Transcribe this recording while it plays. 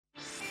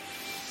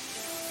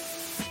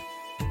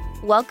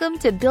Welcome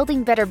to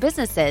Building Better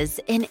Businesses,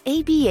 an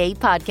ABA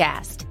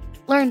podcast.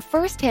 Learn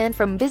firsthand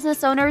from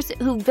business owners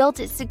who built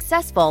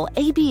successful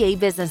ABA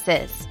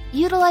businesses.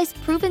 Utilize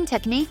proven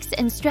techniques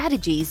and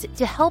strategies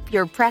to help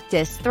your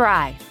practice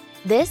thrive.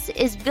 This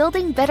is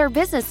Building Better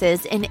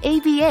Businesses, an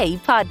ABA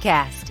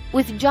podcast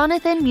with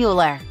Jonathan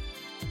Mueller.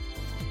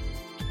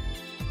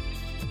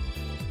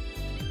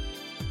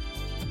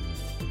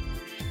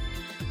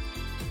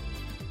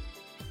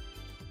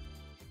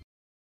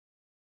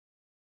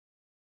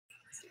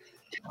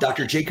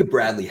 Dr. Jacob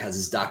Bradley has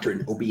his doctorate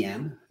in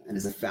OBM and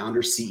is a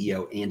founder,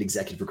 CEO, and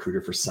executive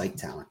recruiter for Psych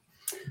Talent.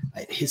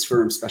 His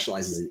firm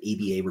specializes in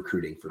ABA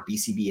recruiting for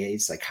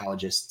BCBAs,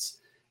 psychologists,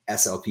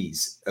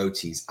 SLPs,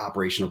 OTs,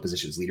 operational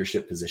positions,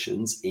 leadership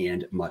positions,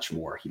 and much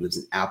more. He lives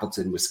in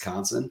Appleton,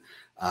 Wisconsin,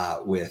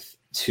 with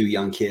 2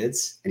 young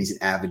kids, and he's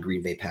an avid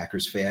Green Bay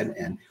Packers fan.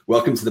 And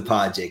welcome to the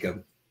pod,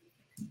 Jacob.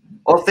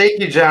 Well, thank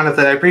you,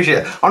 Jonathan. I appreciate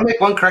it. I want to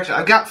make one correction.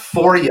 I've got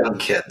 4 young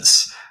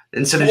kids.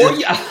 Instead of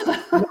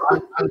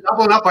I'm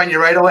doubling up on you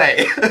right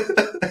away.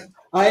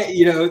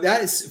 That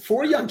is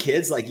 4 young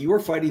kids. Like, you were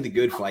fighting the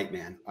good fight,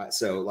 man.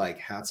 So,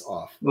 hats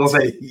off. Well,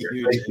 thank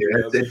you.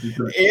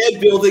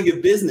 And building a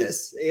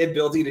business and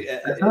building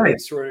an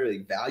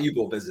extraordinarily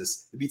valuable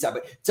business.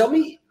 But tell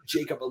me,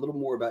 Jacob, a little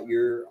more about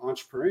your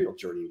entrepreneurial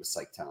journey with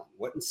Psych Talent.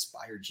 What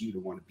inspired you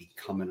to want to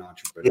become an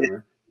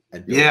entrepreneur?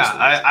 I've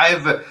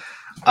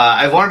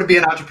wanted to be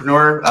an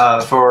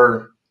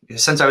entrepreneur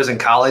since I was in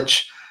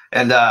college.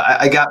 And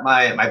I got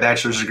my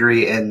bachelor's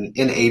degree in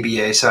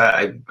ABA, so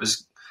I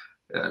was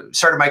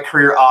started my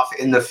career off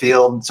in the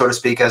field, so to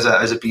speak, as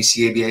a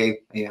BCABA,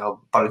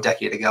 about a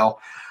decade ago,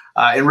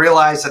 and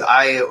realized that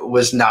I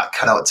was not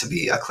cut out to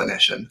be a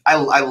clinician. I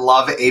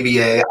love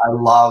ABA, I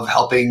love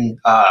helping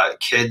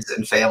kids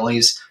and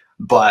families,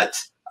 but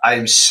I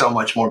am so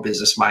much more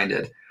business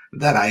minded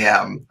than I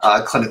am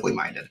clinically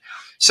minded.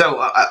 So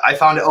I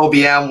found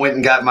OBM, went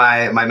and got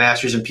my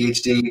master's and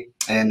PhD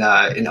in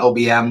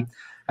OBM.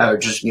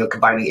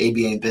 Combining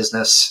ABA and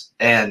business,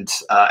 and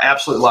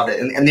absolutely loved it.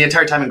 And the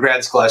entire time in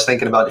grad school, I was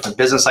thinking about different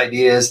business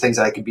ideas, things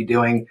that I could be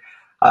doing,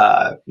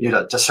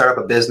 to start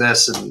up a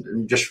business,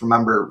 and just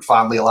remember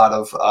fondly a lot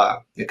of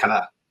kind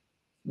of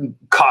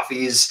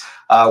coffees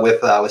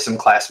with some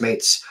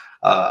classmates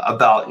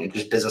about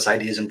just business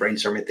ideas and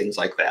brainstorming, things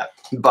like that.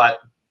 But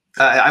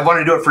I wanted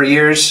to do it for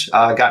years,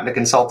 got into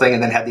consulting,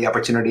 and then had the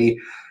opportunity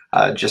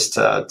just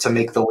to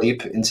make the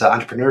leap into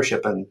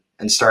entrepreneurship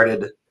and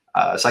started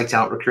Psych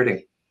Talent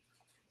Recruiting.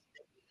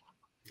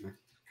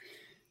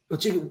 Well,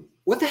 Jacob,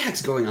 what the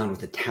heck's going on with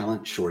the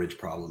talent shortage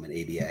problem in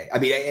ABA? I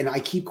mean, and I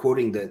keep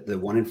quoting the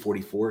 1 in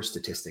 44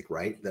 statistic,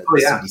 right? That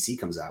the CDC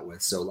comes out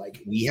with. So,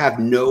 we have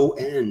no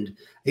end.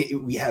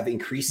 We have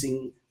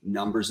increasing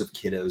numbers of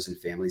kiddos and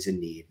families in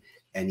need,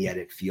 and yet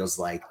it feels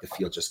like the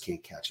field just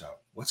can't catch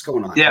up. What's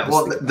going on? Yeah,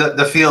 well,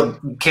 the field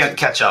can't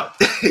catch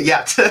up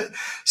yet.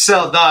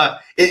 So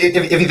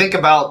if you think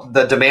about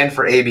the demand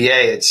for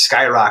ABA, it's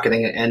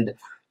skyrocketing, and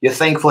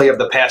thankfully, of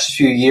the past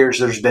few years,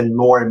 there's been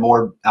more and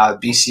more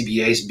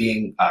BCBAs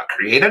being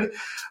created,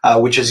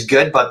 which is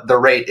good, but the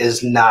rate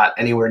is not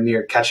anywhere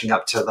near catching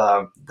up to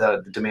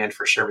the demand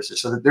for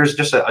services. So there's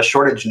just a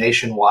shortage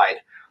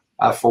nationwide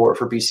for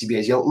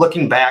BCBAs.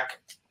 Looking back,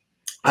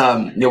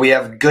 we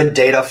have good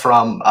data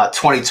from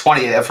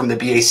 2020 from the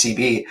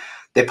BACB.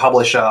 They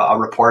publish a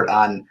report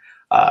on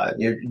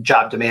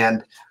job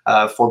demand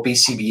for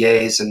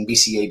BCBAs and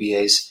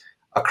BCABAs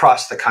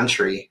across the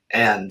country,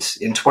 and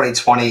in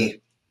 2020.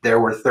 There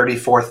were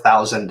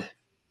 34,000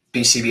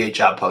 BCBA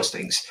job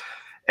postings,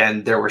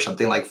 and there were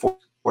something like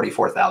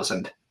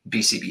 44,000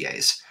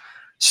 BCBAs.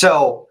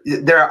 So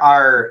there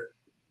are,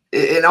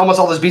 and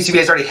almost all those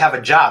BCBAs already have a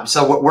job.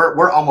 So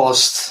we're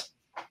almost,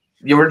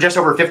 we're just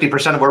over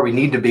 50% of where we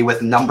need to be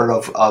with number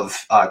of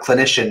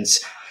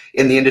clinicians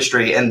in the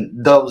industry, and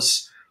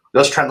those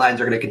trend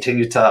lines are going to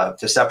continue to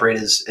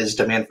separate as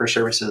demand for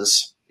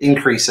services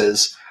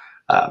increases.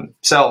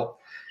 So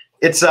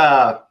it's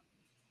a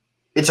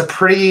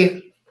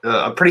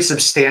pretty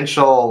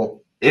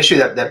substantial issue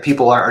that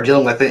people are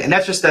dealing with. And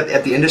that's just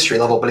at the industry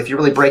level. But if you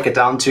really break it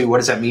down to what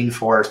does that mean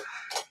for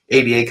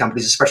ABA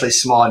companies, especially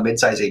small and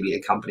mid-sized ABA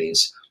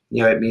companies,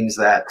 it means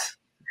that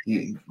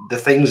the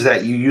things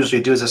that you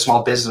usually do as a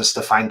small business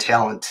to find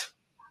talent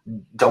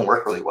don't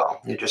work really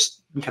well. You're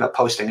just kind of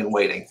posting and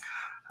waiting.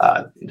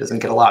 It doesn't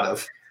get a lot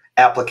of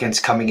applicants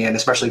coming in,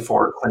 especially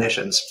for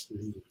clinicians.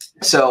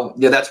 So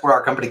that's where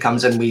our company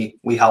comes in.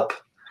 We help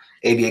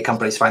ABA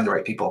companies find the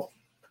right people.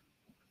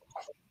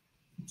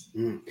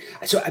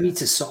 So,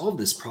 to solve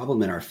this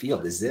problem in our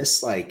field, is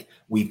this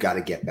we've got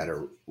to get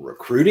better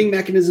recruiting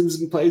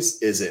mechanisms in place?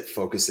 Is it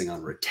focusing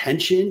on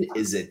retention?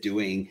 Is it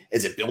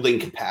building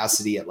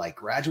capacity at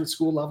graduate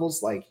school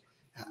levels?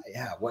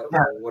 What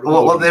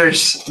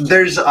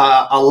there's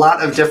a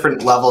lot of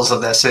different levels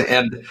of this.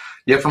 And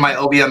from my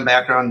OBM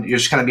background, you're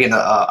just kind of being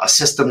a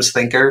systems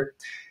thinker.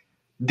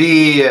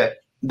 The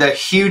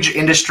huge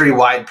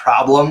industry-wide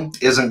problem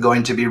isn't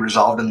going to be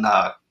resolved in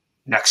the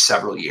next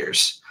several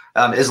years.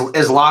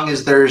 As long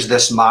as there's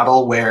this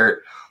model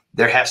where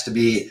there has to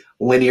be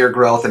linear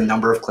growth in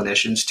number of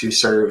clinicians to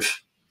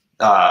serve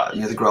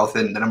the growth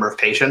in the number of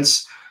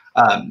patients,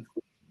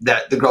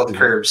 that the growth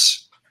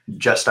curves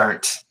just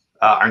aren't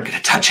going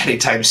to touch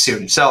anytime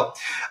soon. So,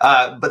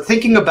 but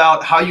thinking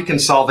about how you can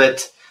solve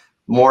it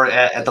more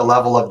at the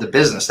level of the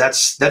business,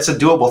 that's a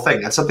doable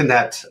thing. That's something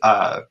that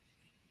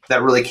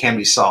that really can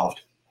be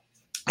solved.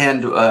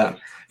 And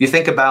you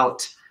think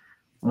about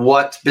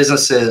what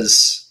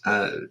businesses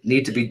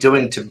need to be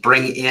doing to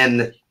bring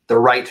in the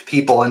right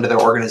people into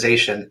their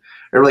organization.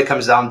 It really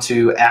comes down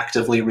to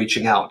actively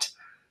reaching out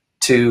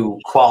to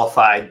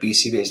qualified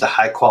BCBAs, the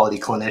high quality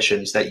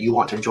clinicians that you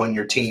want to join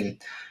your team,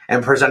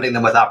 and presenting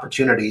them with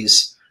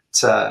opportunities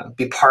to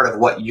be part of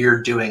what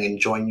you're doing and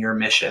join your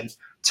mission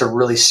to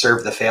really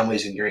serve the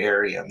families in your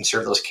area and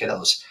serve those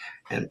kiddos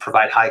and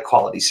provide high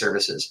quality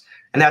services.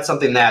 And that's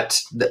something that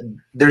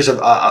there's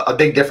a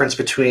big difference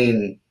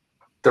between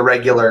the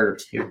regular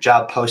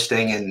job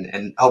posting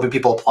and helping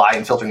people apply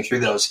and filtering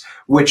through those,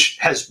 which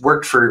has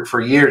worked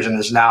for years and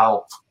is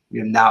now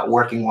not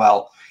working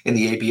well in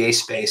the ABA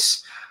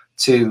space,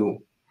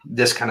 to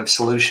this kind of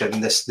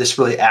solution, this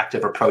really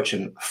active approach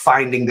in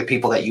finding the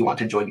people that you want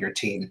to join your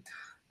team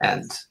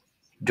and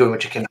doing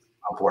what you can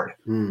on board.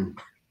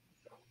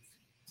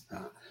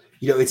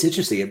 It's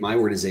interesting at my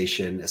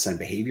organization, Ascend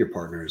Behavior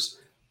Partners,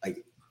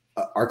 like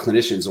our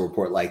clinicians will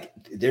report like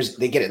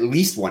they get at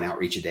least one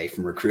outreach a day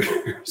from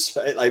recruiters.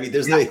 Right? I mean,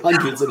 there's like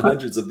hundreds and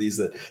hundreds of these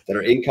that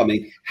are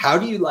incoming. How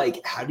do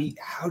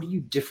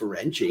you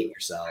differentiate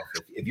yourself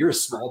if you're a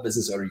small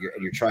business owner and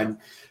you're trying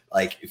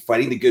like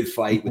fighting the good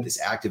fight with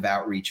this active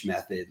outreach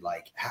method?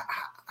 Like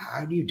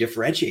how do you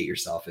differentiate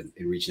yourself in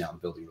reaching out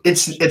and building?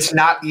 It's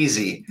not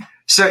easy.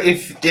 So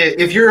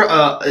if you're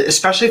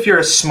especially if you're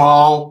a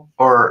small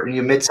or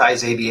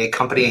mid-sized ABA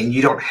company and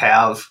you don't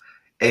have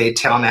a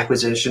talent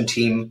acquisition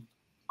team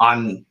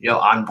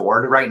on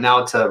board right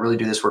now to really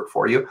do this work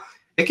for you,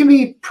 it can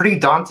be pretty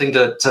daunting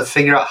to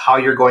figure out how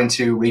you're going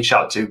to reach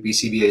out to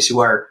BCBAs who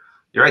are,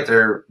 you're right,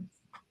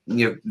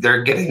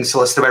 they're getting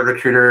solicited by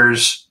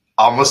recruiters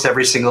almost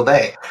every single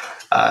day.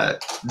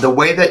 The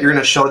way that you're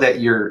going to show that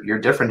you're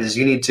different is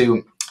you need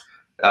to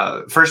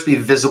first be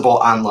visible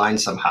online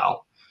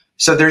somehow.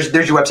 So there's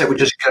your website,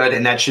 which is good,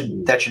 and that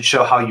should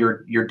show how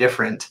you're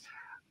different.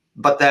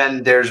 But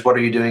then there's, what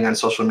are you doing on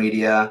social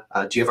media?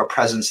 Do you have a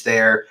presence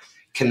there?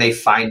 Can they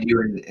find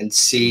you and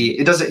see?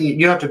 You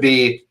don't have to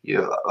be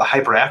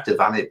hyperactive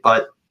on it,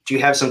 but do you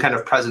have some kind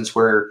of presence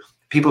where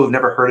people who've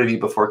never heard of you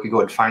before could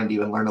go and find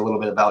you and learn a little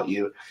bit about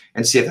you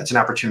and see if that's an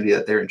opportunity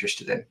that they're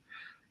interested in?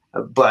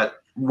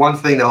 But one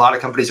thing that a lot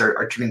of companies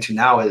are turning to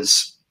now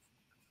is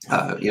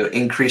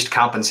increased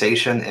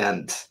compensation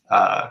and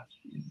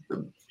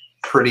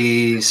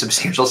pretty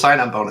substantial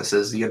sign-on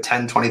bonuses. You have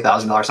 $10,000,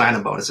 $20,000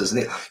 sign-on bonuses,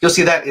 and you'll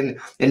see that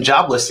in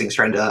job listings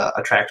trying to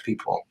attract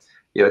people.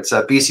 It's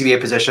a BCBA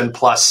position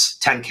plus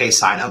 10K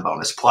sign-on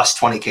bonus plus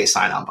 20K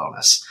sign-on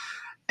bonus,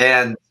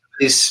 and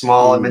these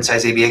small and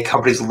mid-sized ABA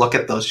companies look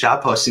at those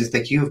job postings and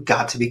think, you've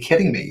got to be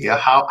kidding me.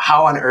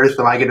 How on earth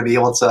am I going to be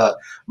able to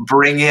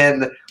bring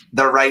in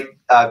the right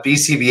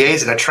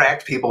BCBAs and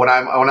attract people when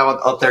I'm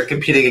out there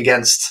competing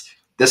against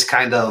this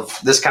kind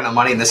of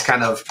money and this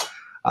kind of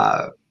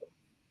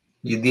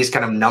these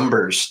kind of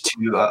numbers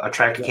to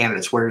attract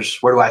candidates? Where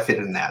do I fit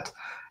in that?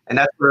 And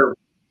that's where,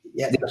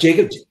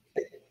 Jacob.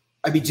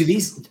 I mean, do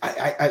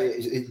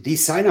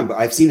these sign-on?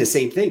 I've seen the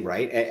same thing,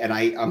 right? And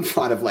I'm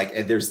fond of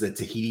like, there's the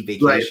Tahiti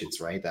vacations,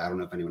 right? I don't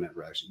know if anyone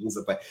ever actually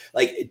uses it, but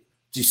like,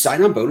 do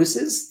sign-on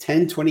bonuses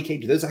 10,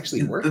 20K? Do those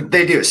actually work?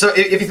 They do. So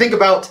if you think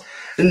about,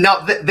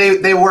 no,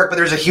 they work, but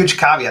there's a huge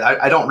caveat.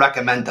 I don't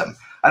recommend them.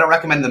 I don't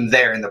recommend them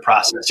there in the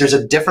process. There's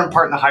a different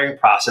part in the hiring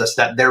process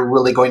that they're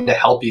really going to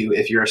help you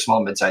if you're a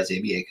small, mid-sized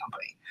ABA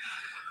company.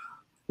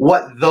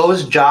 What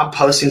those job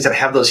postings that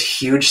have those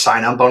huge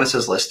sign-on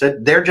bonuses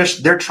listed, they're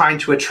trying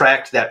to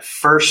attract that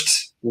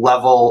first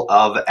level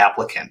of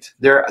applicant.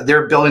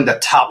 They're building the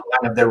top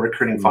line of their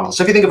recruiting funnel.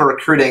 So if you think of a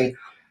recruiting,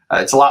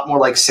 it's a lot more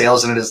like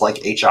sales than it is like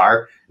HR.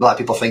 A lot of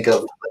people think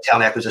of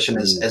talent acquisition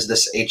as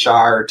this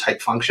HR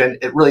type function.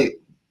 It really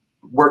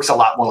works a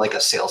lot more like a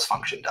sales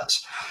function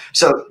does.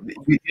 So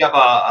you have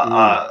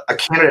a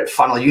candidate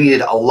funnel. You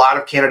need a lot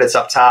of candidates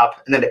up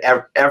top, and then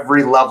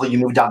every level you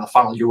move down the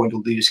funnel, you're going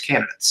to lose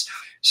candidates.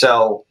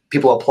 So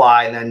people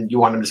apply, and then you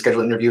want them to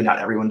schedule an interview. Not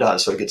everyone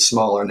does, so it gets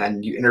smaller. And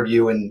then you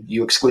interview, and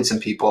you exclude some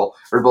people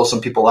or rule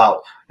some people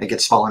out, and it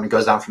gets smaller, and it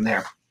goes down from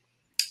there.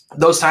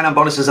 Those sign-on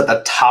bonuses at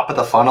the top of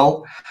the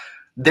funnel,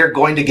 they're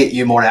going to get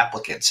you more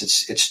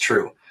applicants. It's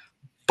true,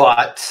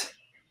 but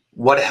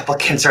what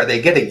applicants are they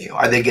getting you?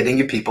 Are they getting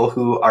you people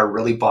who are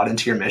really bought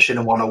into your mission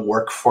and want to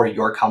work for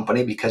your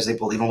company because they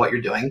believe in what you're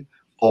doing?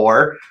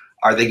 Or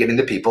are they getting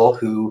the people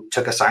who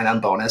took a sign-on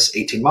bonus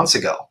 18 months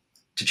ago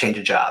to change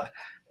a job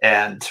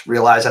and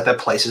realize that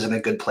place isn't a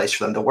good place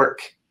for them to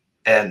work?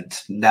 And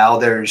now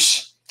they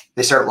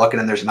start looking,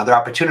 and there's another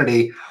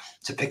opportunity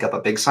to pick up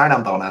a big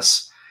sign-on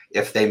bonus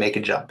if they make a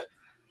jump.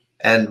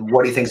 And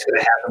what do you think is going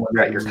to happen when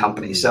you're at your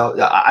company? So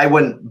I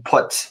wouldn't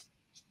put,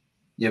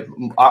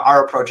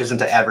 our approach isn't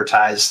to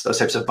advertise those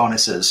types of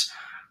bonuses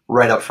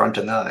right up front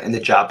in the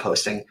job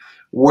posting.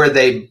 Where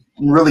they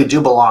really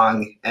do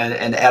belong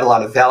and add a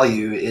lot of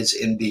value is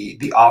in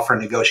the offer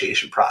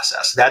negotiation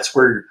process. That's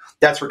where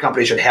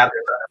companies should have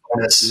their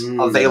bonus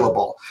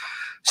available,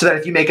 so that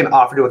if you make an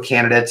offer to a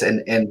candidate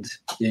and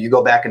you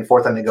go back and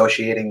forth on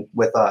negotiating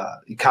with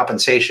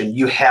compensation,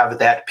 you have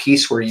that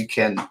piece where you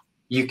can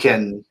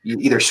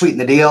either sweeten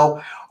the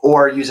deal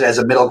or use it as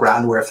a middle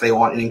ground, where if they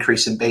want an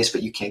increase in base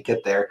but you can't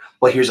get there,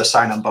 well, here's a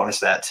sign-on bonus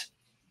that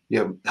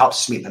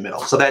helps meet in the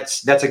middle. So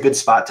that's a good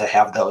spot to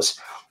have those,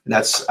 and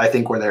that's, I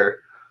think, where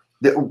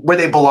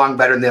they belong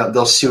better, and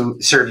they'll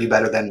serve you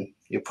better than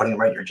putting them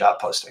right in your job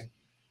posting.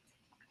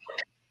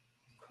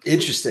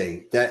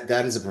 Interesting.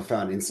 That is a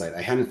profound insight.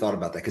 I hadn't thought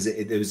about that, because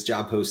those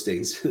job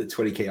postings, the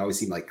 20K, always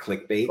seem like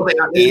clickbait. Well,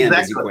 and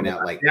as you point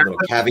out, like little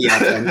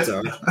caveats.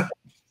 So,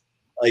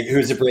 like,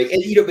 who's a break?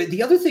 And but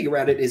the other thing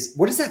around it is,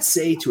 what does that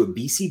say to a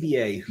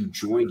BCBA who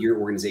joined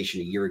your organization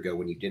a year ago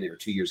when you didn't, or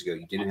 2 years ago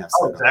you didn't have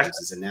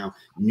bonuses, and now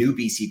new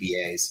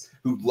BCBAs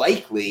who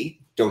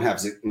likely don't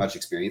have much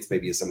experience,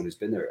 maybe as someone who's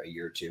been there a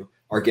year or two,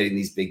 are getting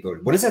these big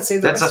bonuses? What does that say?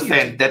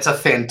 That's a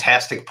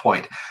fantastic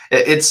point.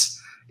 It's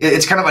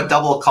kind of a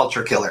double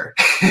culture killer.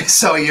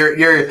 So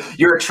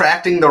you're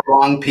attracting the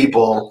wrong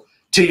people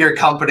to your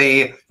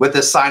company with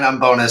this sign-on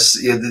bonus,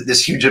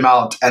 this huge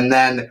amount, and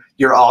then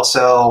you're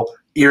also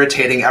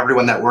irritating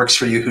everyone that works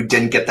for you who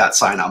didn't get that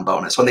sign-on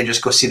bonus when they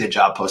just go see the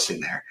job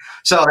posting there.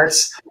 So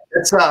that's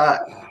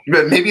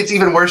maybe it's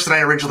even worse than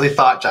I originally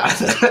thought,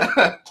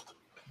 Jonathan.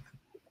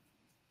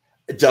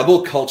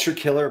 Double culture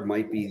killer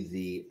might be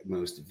the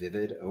most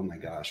vivid. Oh my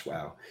gosh!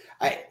 Wow.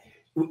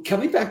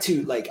 Coming back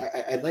to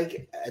I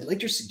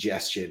like your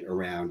suggestion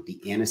around the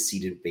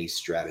antecedent-based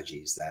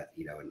strategies that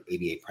an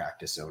ABA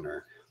practice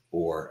owner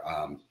or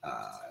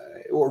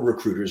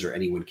recruiters or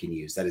anyone can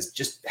use. That is,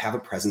 just have a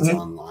presence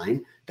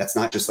online. That's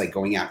not just like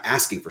going out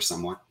asking for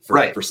someone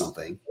for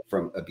something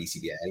from a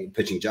BCBA,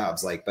 pitching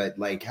jobs, but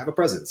have a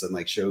presence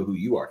and show who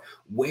you are.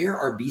 Where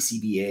are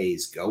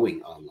BCBAs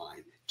going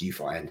online, do you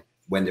find,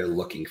 when they're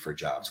looking for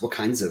jobs? What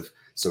kinds of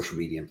social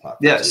media and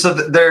platforms? Yeah, so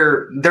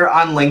they're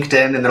on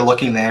LinkedIn and they're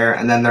looking there,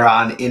 and then they're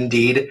on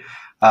Indeed,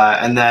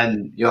 and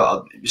then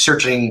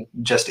searching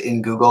just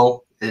in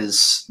Google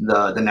is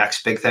the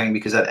next big thing,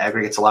 because that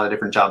aggregates a lot of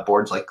different job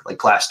boards like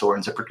Glassdoor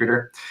and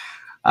ZipRecruiter.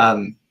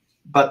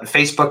 But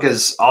Facebook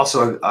is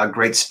also a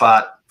great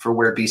spot for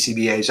where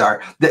BCBAs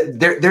are.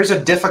 There's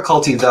a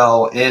difficulty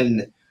though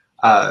in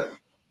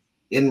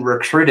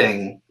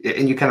recruiting,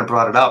 and you kind of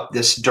brought it up,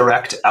 this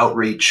direct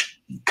outreach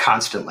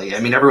constantly. I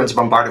mean, everyone's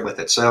bombarded with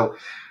it. So,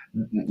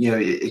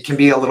 it can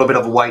be a little bit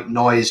of white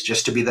noise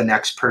just to be the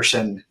next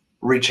person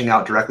reaching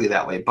out directly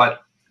that way. But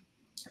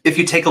if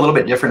you take a little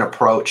bit different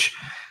approach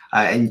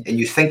and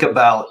you think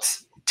about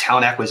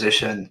talent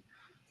acquisition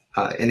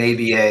in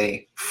ABA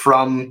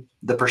from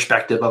the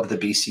perspective of the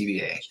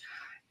BCBA,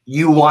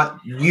 you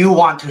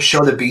want to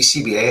show the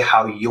BCBA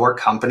how your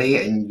company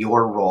and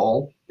your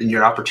role and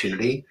your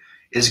opportunity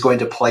is going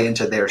to play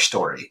into their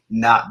story,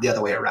 not the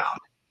other way around.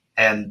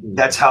 And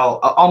that's how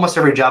almost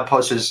every job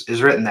post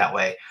is written that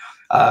way,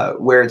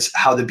 where it's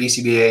how the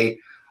BCBA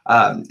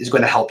is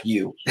going to help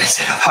you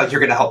instead of how you're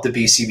going to help the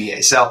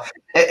BCBA. So,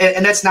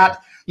 and that's not,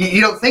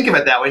 you don't think of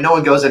it that way. No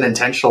one goes in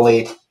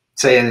intentionally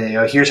saying,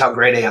 here's how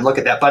great I am, look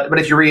at that. But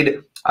if you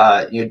read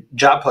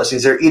job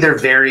postings, they're either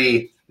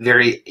very,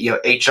 very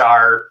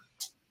HR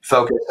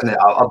focused and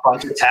a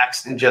bunch of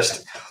text and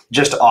just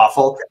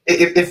awful.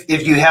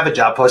 If you have a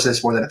job post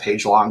that's more than a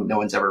page long, no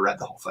one's ever read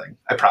the whole thing,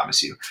 I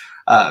promise you.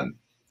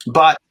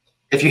 But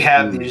if you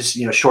have these,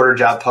 shorter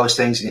job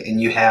postings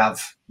and you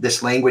have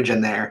this language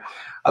in there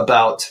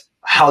about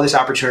how this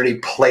opportunity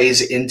plays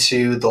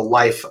into the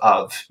life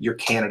of your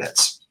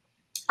candidates,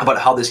 about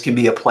how this can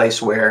be a place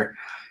where,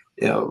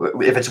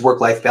 if it's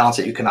work-life balance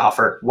that you can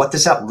offer, what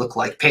does that look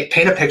like?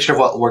 Paint a picture of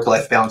what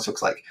work-life balance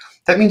looks like.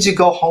 That means you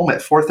go home at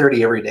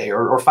 4:30 every day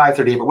or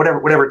 5:30, or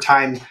whatever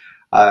time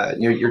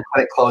your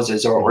clinic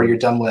closes or you're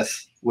done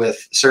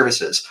with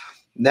services.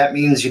 That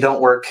means you don't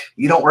work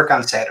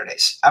on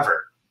Saturdays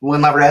ever. We'll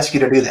never ask you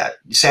to do that.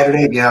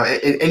 Saturday,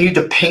 and you need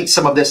to paint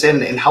some of this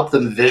in and help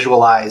them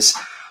visualize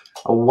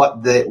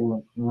what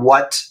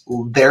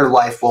their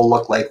life will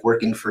look like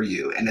working for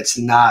you. And it's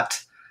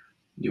not,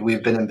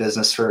 we've been in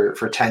business for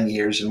 10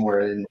 years and we're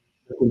in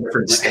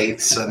different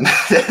states and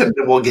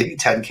we'll give you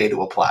 10K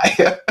to apply.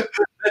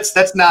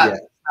 That's not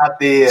how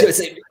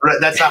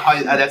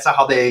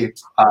they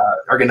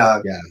are going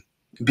to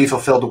be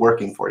fulfilled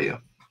working for you.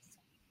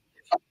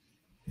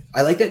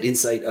 I like that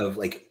insight of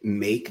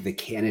make the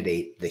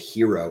candidate the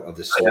hero of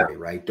the story,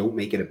 right? Don't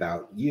make it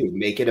about you.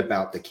 Make it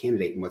about the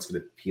candidate and what's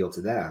going to appeal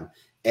to them.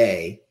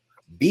 A,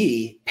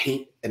 B,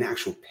 paint an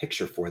actual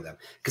picture for them.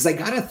 Because I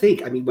gotta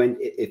think, when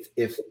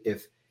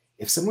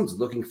if someone's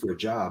looking for a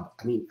job,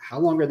 how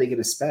long are they going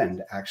to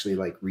spend actually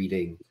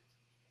reading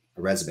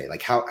a resume?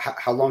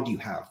 How long do you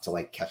have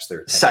to catch their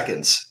attention?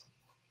 Seconds.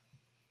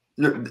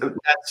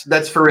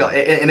 That's for real.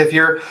 And if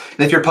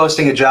you're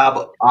posting a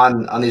job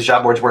on these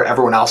job boards where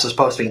everyone else is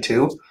posting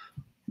too,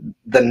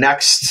 the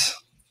next,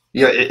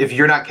 if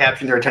you're not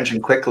capturing their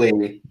attention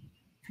quickly,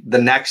 the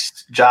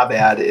next job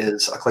ad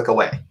is a click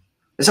away.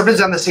 And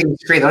somebody's on the same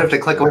screen. They don't have to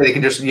click away. They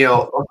can just,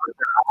 open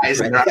their eyes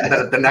and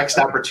they're on the next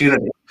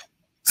opportunity.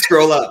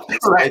 Scroll up.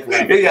 Right.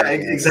 Yeah,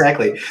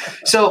 exactly.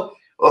 So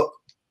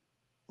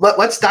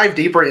let's dive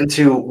deeper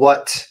into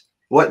what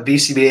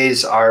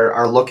BCBAs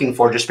are looking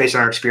for, just based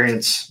on our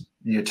experience,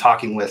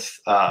 talking with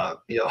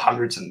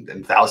hundreds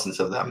and thousands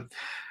of them.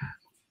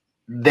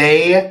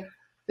 The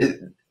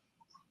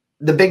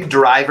big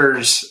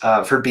drivers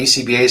for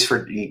BCBAs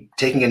for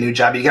taking a new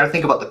job, you got to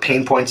think about the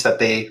pain points that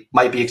they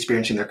might be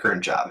experiencing in their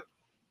current job.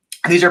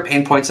 These are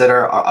pain points that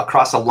are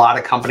across a lot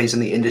of companies in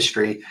the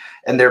industry,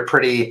 and they're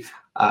pretty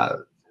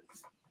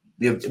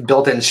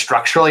built in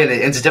structurally, and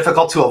it's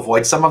difficult to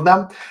avoid some of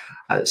them.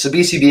 So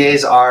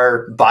BCBAs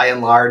are, by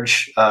and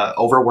large,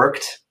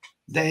 overworked.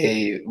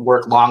 They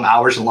work long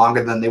hours and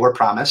longer than they were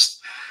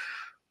promised.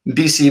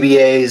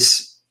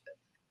 BCBAs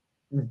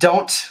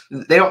don't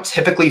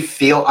typically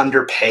feel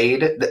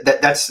underpaid.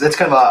 That's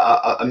kind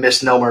of a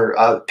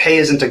misnomer. Pay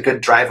isn't a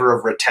good driver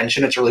of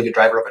retention. It's a really good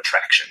driver of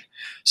attraction.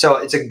 So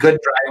it's a good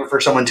driver for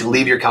someone to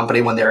leave your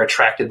company when they're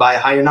attracted by a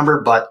higher number,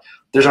 but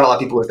there's not a lot of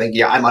people who think,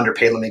 yeah, I'm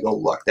underpaid, let me go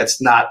look.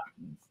 That's not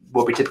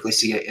what we typically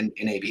see in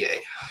ABA.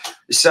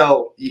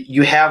 So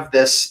you have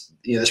this,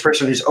 this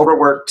person who's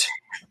overworked.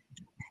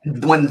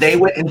 When they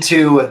went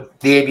into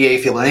the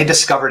ABA field and they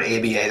discovered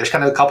ABA, there's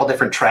kind of a couple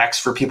different tracks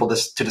for people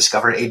to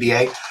discover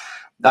ABA.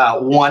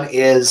 One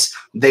is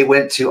they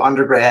went to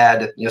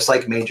undergrad,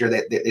 psych major.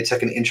 They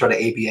took an intro to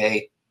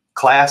ABA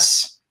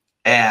class,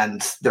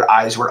 and their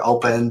eyes were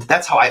opened.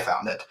 That's how I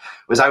found it.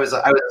 I was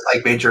a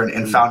psych major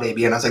and found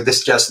ABA, and I was like,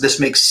 this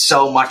makes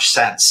so much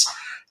sense.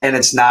 And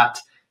it's not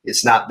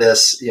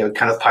this,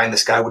 kind of pie in the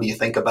sky. What do you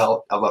think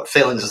about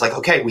feelings? It's like,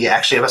 okay, we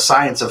actually have a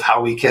science of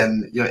how we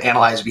can,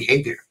 analyze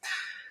behavior.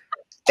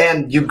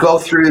 And you go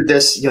through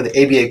this, the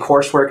ABA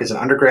coursework as an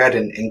undergrad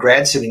and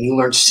grad student, and you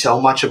learn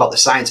so much about the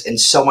science and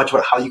so much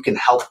about how you can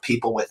help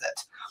people with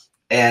it.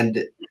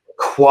 And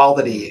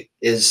quality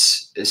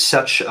is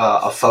such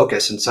a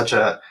focus and such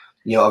a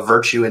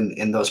virtue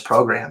in those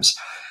programs.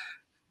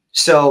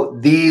 So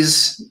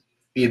these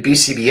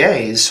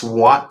BCBAs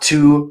want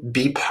to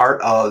be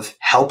part of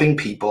helping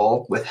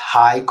people with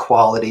high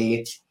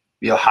quality,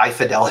 high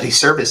fidelity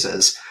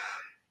services.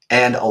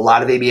 And a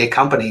lot of ABA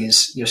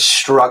companies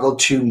struggle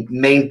to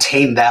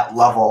maintain that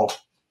level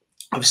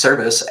of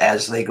service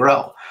as they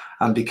grow,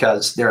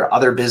 because there are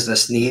other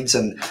business needs,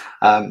 and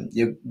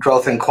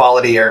growth and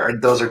quality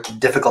those are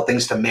difficult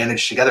things to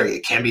manage together.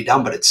 It can be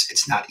done, but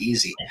it's not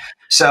easy.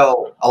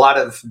 So a lot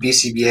of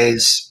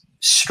BCBAs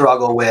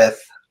struggle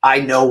with, I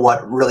know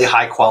what really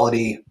high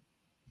quality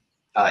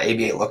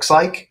ABA looks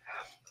like,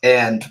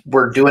 and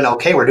we're doing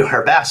okay. We're doing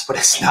our best, but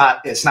it's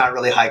not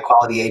really high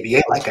quality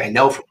ABA like I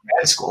know from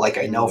grad school, like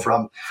I know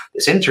from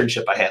this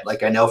internship I had,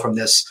 like I know from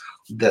this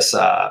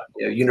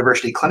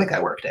university clinic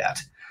I worked at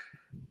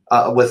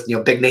with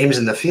big names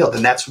in the field,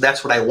 and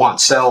that's what I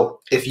want. So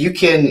if you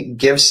can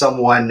give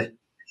someone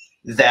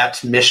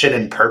that mission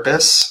and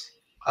purpose,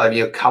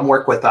 come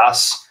work with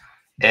us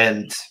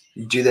and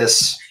do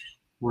this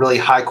really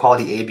high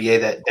quality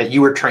ABA that you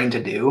were trained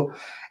to do,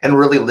 and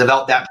really live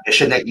out that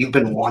mission that you've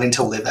been wanting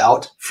to live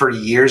out for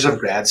years of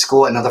grad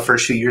school and now the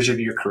first few years of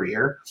your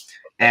career.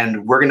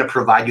 And we're going to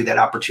provide you that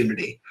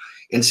opportunity,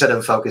 instead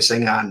of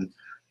focusing on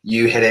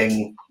you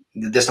hitting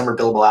this number of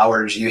billable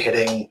hours, you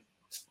hitting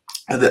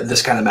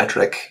this kind of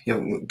metric.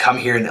 Come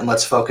here and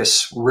let's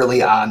focus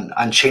really on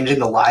changing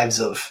the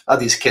lives of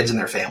these kids and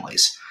their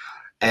families.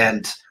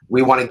 And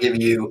we want to give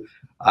you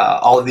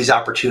all of these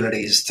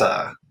opportunities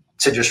to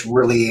just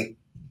really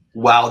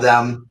wow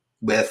them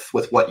with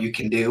what you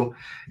can do,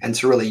 and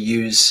to really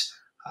use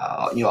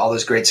all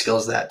those great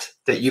skills that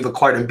you've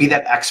acquired, and be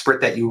that expert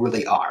that you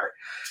really are.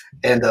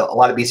 And a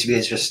lot of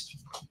BCBAs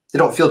they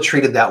don't feel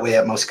treated that way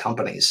at most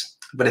companies.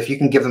 But if you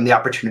can give them the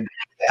opportunity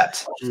to do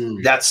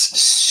that, that's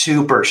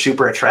super,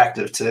 super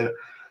attractive to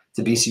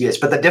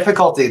BCBAs. But the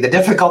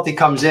difficulty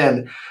comes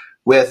in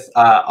with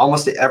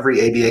almost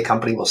every ABA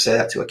company will say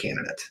that to a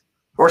candidate,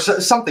 or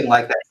something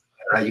like that.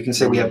 Right? You can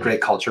say we have great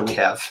culture,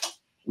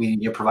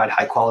 we provide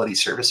high quality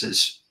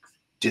services.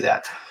 Do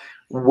that.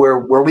 Where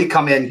we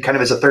come in kind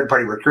of as a third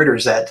party recruiter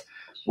is that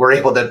we're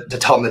able to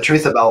tell them the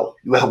truth about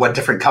what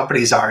different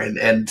companies are,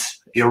 and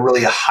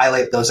really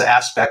highlight those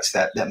aspects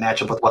that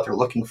match up with what they're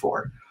looking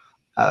for,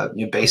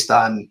 based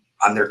on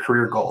their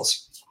career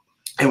goals.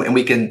 And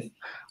we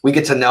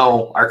get to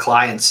know our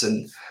clients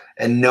and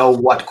know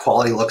what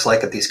quality looks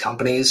like at these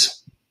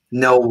companies,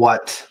 know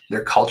what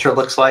their culture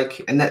looks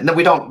like. And then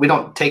we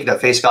don't take it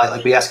at face value.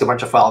 Like, we ask a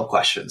bunch of follow-up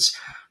questions.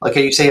 Like,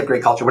 hey, you say you have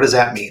great culture. What does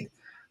that mean?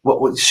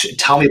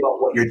 Tell me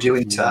about what you're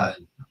doing to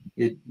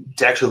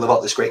actually live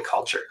out this great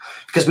culture,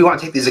 because we want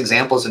to take these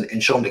examples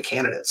and show them to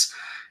candidates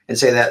and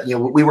say that,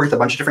 we work with a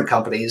bunch of different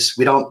companies.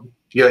 We don't,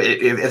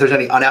 if there's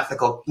any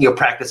unethical,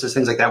 practices,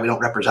 things like that, we don't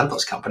represent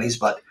those companies,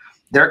 but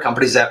there are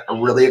companies that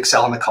really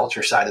excel on the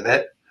culture side of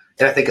it.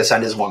 And I think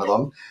Ascend is one of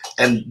them.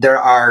 And there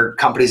are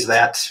companies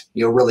that,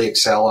 really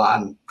excel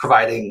on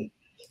providing,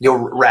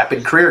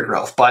 rapid career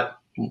growth, but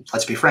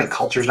let's be frank,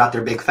 culture is not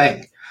their big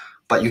thing.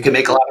 but you can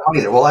make a lot of money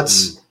there. Well,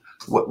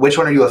 which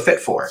one are you a fit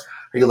for?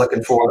 Are you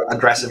looking for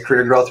aggressive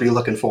career growth? Or are you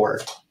looking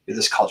for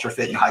this culture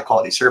fit and high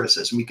quality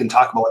services? And we can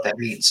talk about what that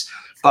means.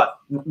 But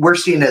we're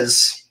seen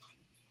as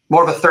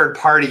more of a third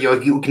party.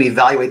 You can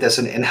evaluate this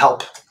and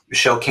help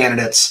show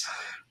candidates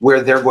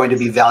where they're going to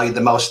be valued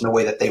the most in the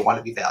way that they want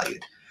to be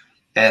valued.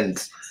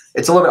 And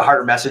it's a little bit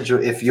harder message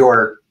if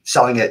you're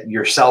selling it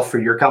yourself for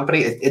your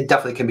company. It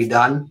definitely can be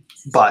done,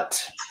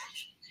 but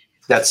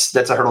that's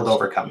a hurdle to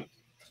overcome.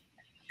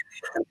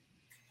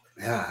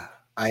 Yeah.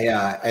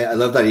 I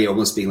love that idea,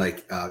 almost being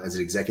like, as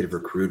an executive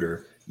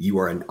recruiter, you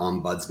are an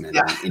ombudsman,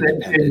 an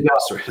independent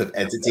sort of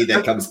entity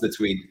that comes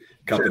between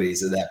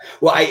companies and that.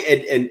 Well,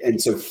 and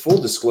so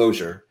full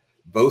disclosure,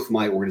 both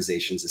my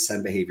organizations,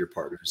 Ascend Behavior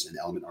Partners and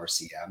Element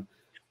RCM,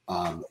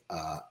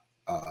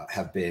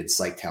 have been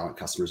Psych Talent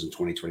customers in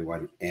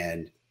 2021.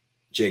 And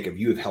Jacob,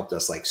 you have helped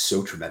us like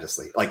so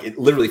tremendously, like it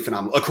literally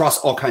phenomenal across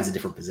all kinds of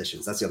different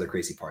positions. That's the other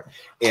crazy part.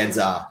 And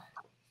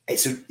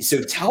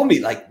so tell me,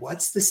 like,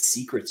 what's the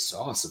secret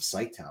sauce of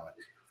Psych Talent,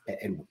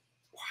 and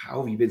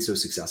how have you been so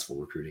successful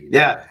recruiting?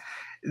 Yeah,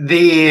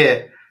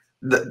 the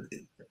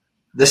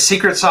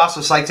secret sauce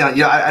of Psych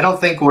Talent. I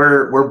don't think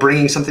we're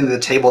bringing something to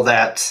the table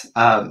that,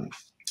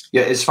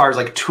 as far as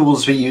like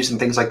tools we use and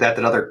things like that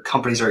other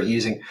companies are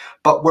using.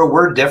 But where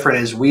we're different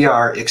is we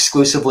are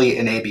exclusively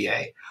in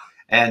ABA,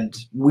 and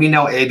we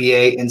know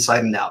ABA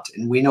inside and out,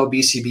 and we know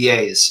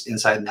BCBAs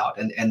inside and out,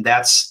 and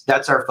that's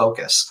our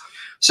focus.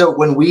 So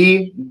when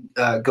we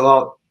go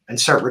out and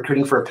start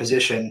recruiting for a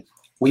position,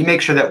 we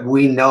make sure that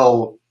we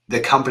know the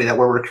company that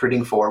we're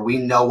recruiting for. We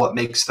know what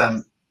makes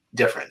them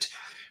different.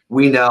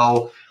 We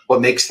know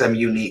what makes them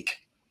unique,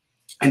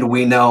 and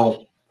we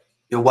know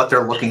what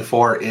they're looking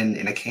for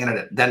in a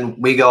candidate. Then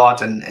we go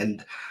out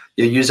and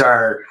use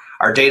our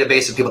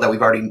database of people that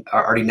we've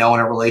already know in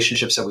our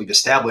relationships that we've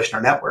established in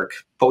our network.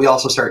 But we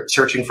also start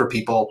searching for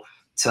people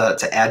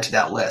to add to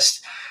that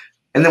list,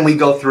 and then we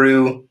go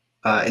through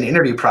an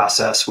interview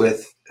process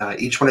with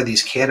each one of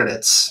these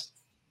candidates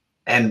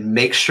and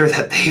make sure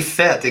that they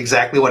fit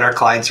exactly what our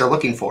clients are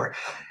looking for.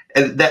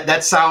 And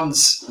that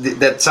sounds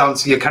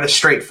kind of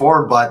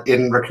straightforward, but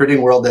in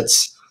recruiting world,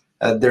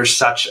 there's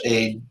such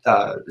a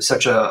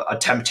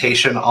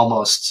temptation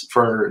almost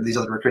for these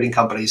other recruiting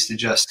companies to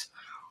just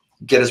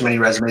get as many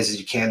resumes as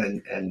you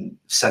can and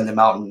send them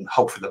out and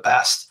hope for the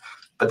best.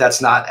 But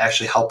that's not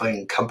actually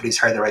helping companies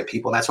hire the right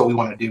people. And that's what we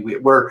want to do.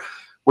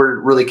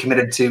 We're really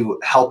committed to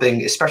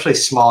helping, especially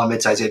small and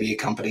mid-sized ABA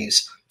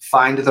companies,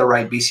 find the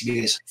right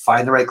BCBAs,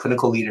 find the right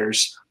clinical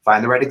leaders,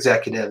 find the right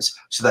executives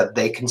so that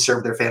they can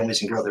serve their families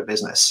and grow their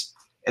business.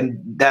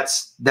 And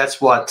that's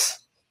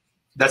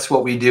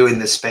what we do in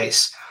this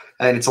space.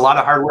 And it's a lot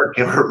of hard work.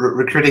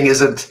 Recruiting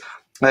isn't,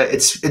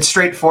 it's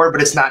straightforward,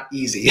 but it's not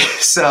easy.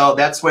 So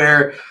that's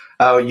where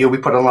we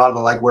put in a lot of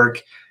the legwork,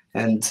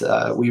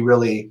 and we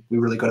really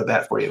go to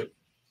bat for you.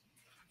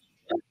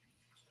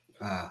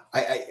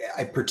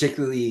 I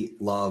particularly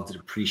loved and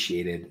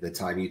appreciated the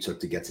time you took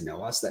to get to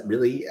know us. That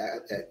really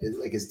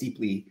is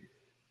deeply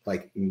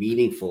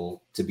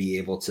meaningful to be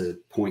able to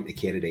point the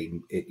candidate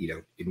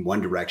in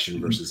one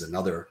direction versus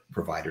another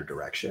provider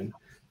direction,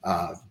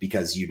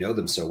 because you know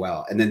them so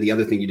well. And then the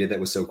other thing you did that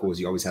was so cool is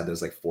you always had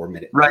those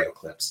 4-minute video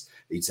clips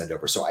that you'd send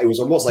over. So it was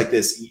almost like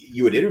this: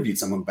 you had interviewed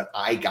someone, but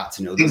I got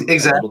to know them a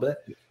little bit.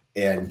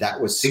 And that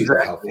was super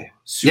helpful.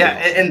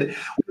 And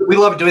we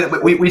love doing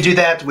that. We do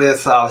that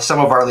with some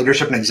of our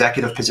leadership and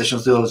executive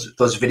positions,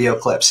 those video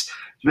clips.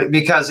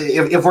 Because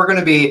if we're going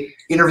to be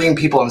interviewing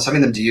people and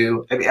sending them to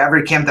you,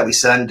 every candidate that we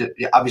send,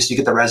 obviously you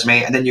get the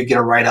resume, and then you get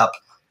a write-up,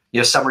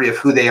 summary of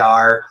who they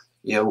are,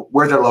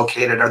 where they're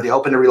located, are they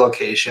open to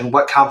relocation,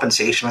 what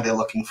compensation are they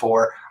looking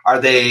for,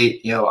 are they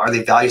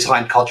values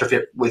aligned, culture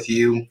fit with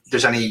you, if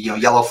there's any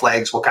yellow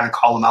flags, we'll kind of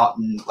call them out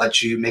and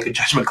let you make a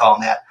judgment call on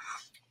that.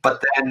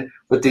 But then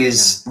with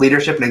these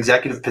leadership and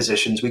executive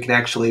positions, we can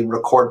actually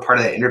record part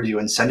of that interview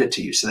and send it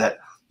to you so that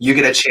you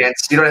get a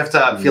chance. You don't have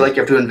to feel like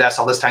you have to invest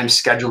all this time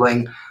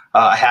scheduling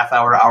a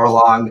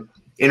hour-long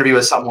interview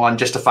with someone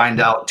just to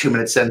find out 2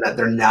 minutes in that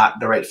they're not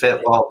the right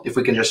fit. Well, if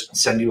we can just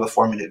send you a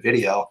 4-minute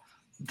video,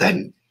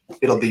 then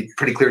it'll be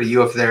pretty clear to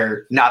you if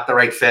they're not the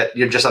right fit.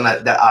 You're just on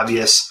that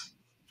obvious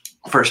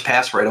first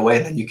pass right away,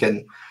 and then you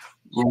can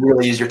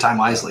really use your time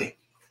wisely.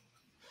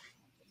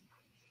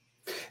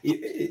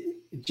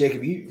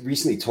 Jacob, you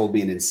recently told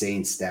me an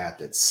insane stat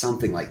that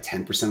something like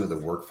 10% of the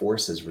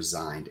workforce has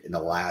resigned in the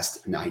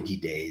last 90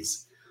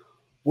 days.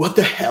 What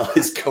the hell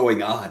is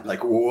going on?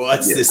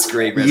 What's this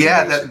great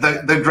resignation?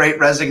 Yeah, the great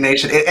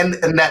resignation. And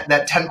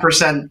that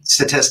 10%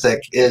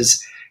 statistic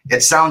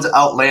it sounds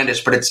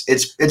outlandish, but it's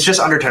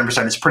just under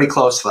 10%. It's pretty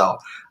close though.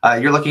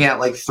 You're looking at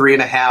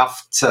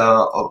 3.5 to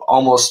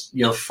almost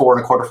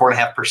 4.25%,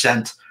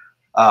 4.5%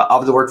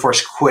 of the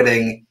workforce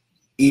quitting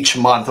each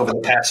month over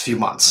the past few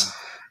months.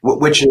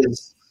 Which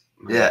is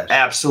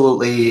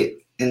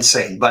absolutely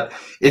insane. But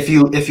if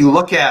you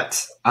look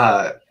at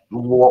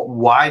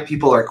why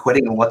people are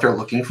quitting and what they're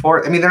looking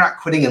for, they're not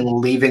quitting and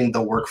leaving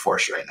the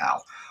workforce right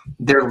now.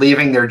 They're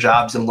leaving their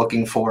jobs and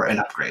looking for an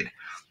upgrade.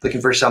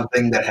 looking for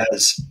something that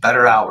has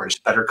better hours,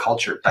 better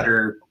culture,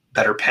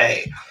 better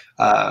pay,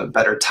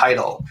 better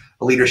title,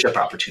 a leadership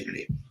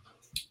opportunity.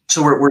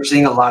 So we're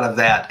seeing a lot of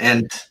that,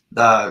 and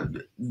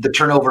the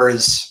turnover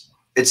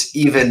it's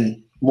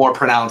even more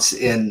pronounced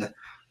in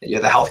the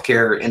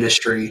healthcare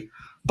industry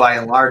by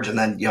and large. And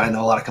then I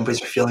know a lot of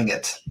companies are feeling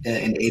it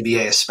in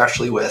ABA,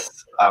 especially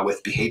with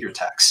behavior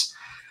techs.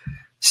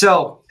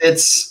 So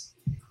it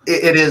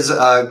is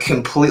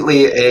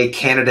completely a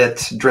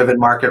candidate-driven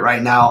market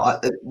right now,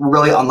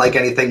 really unlike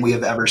anything we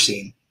have ever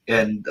seen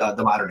in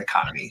the modern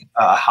economy.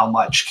 How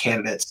much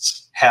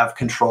candidates have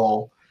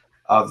control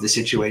of the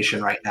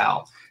situation right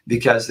now,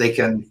 because they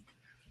can.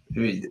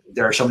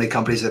 There are so many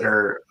companies that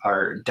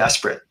are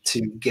desperate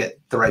to get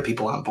the right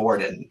people on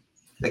board, and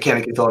the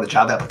candidate can fill out a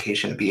job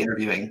application and be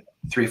interviewing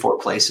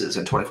 3-4 places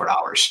in 24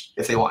 hours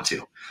if they want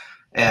to.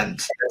 And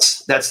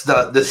that's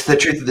the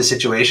truth of the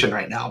situation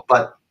right now.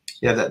 But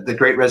the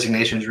Great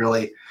Resignation is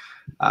really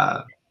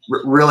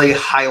really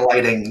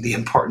highlighting the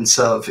importance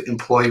of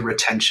employee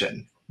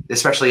retention,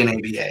 especially in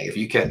ABA. If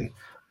you can,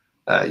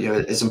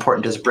 as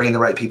important as bringing the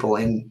right people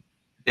in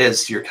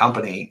is to your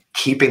company,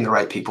 keeping the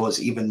right people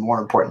is even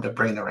more important than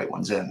bringing the right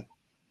ones in.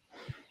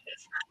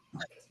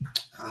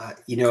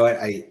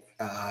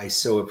 I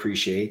so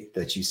appreciate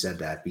that you said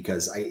that,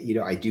 because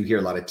I do hear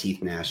a lot of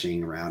teeth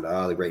gnashing around,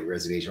 the Great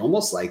Resignation,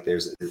 almost like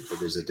there's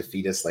a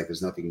defeatist, like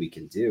there's nothing we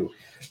can do.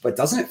 But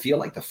doesn't it feel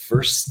like the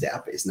first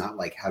step is not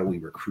like how do we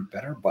recruit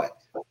better, but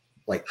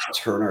like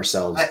turn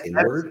ourselves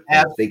inward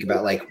and think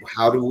about like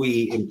how do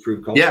we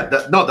improve culture? Yeah,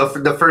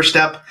 the first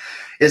step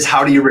is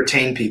how do you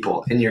retain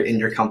people in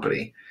your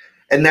company,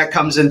 and that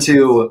comes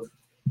into.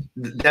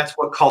 That's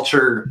what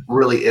culture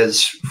really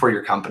is for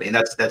your company. And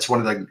that's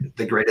one of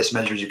the greatest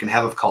measures you can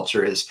have of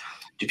culture is,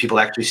 do people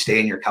actually stay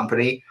in your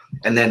company?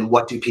 And then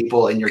what do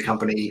people in your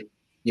company,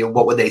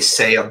 what would they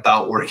say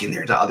about working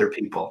there to other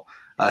people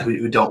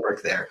who don't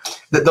work there?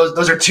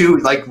 Those are two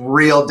like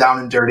real down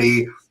and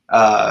dirty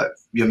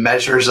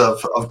measures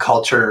of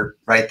culture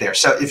right there.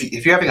 So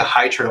if you're having a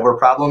high turnover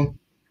problem,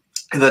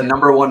 the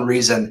number one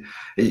reason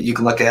you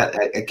can look at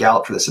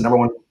Gallup for this, the number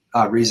one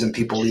reason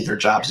people leave their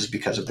jobs is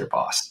because of their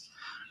boss.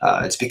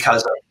 It's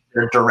because of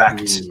their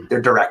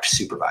direct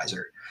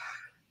supervisor.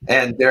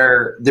 And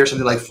there's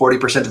something like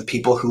 40% of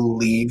people who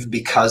leave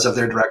because of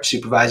their direct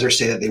supervisor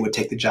say that they would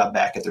take the job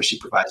back if their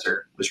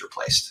supervisor was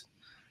replaced.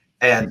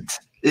 And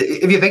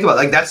if you think about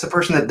it, like that's the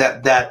person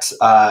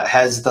that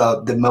has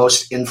the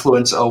most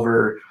influence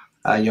over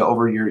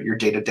over your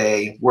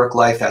day-to-day work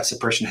life. That's the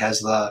person who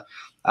has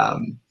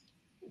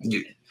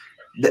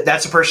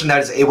that's a person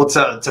that is able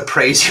to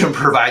praise you and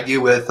provide you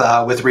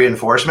with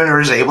reinforcement, or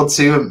is able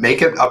to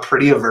make it a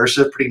pretty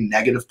aversive, pretty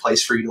negative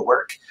place for you to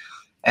work.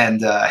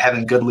 And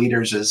having good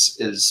leaders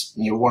is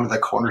one of the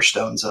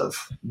cornerstones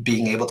of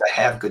being able to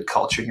have good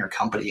culture in your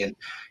company and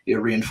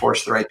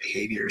reinforce the right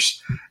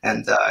behaviors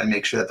and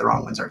make sure that the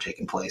wrong ones aren't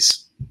taking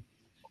place.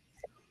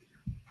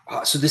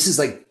 So this is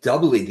like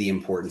doubly the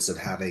importance of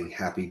having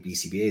happy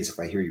BCBAs, if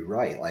I hear you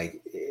right.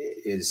 Like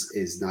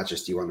is not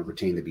just you want to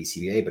retain the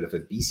BCBA, but if a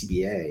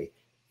BCBA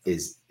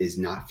is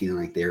not feeling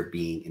like they're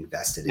being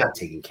invested in,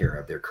 taken care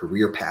of, their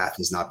career path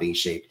is not being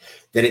shaped,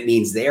 then it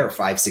means they're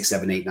 5, 6,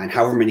 7, 8, 9,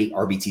 however many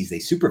RBTs they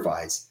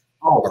supervise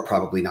are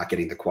probably not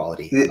getting the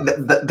quality.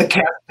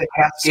 The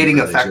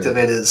cascading effect of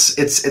it is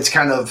it's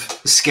kind of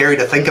scary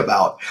to think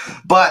about,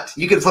 but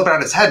you can flip it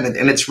on its head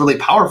and it's really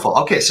powerful.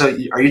 Okay, so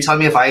are you telling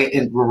me if I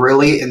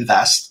really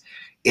invest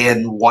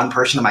in one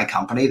person in my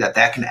company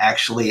that can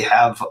actually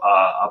have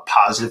a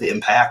positive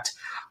impact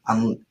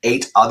on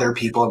 8 other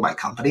people in my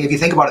company? If you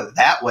think about it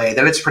that way,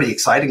 then it's pretty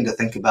exciting to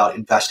think about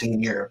investing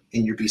in your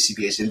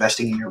BCBAs,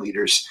 investing in your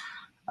leaders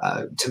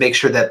to make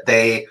sure that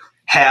they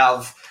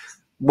have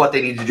what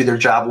they need to do their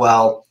job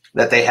well,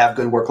 that they have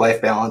good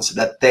work-life balance,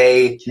 that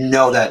they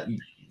know that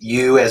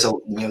you as a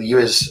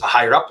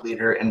higher up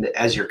leader and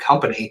as your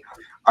company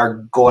are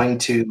going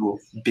to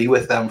be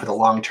with them for the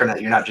long term,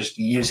 that you're not just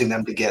using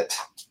them to get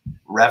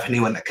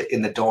revenue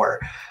in the door,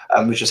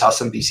 which is how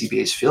some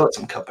BCBAs feel at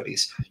some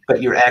companies,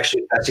 but you're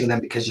actually investing in them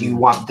because you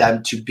want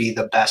them to be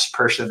the best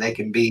person they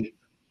can be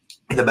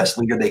the best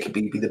leader they can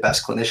be the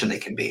best clinician they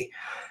can be,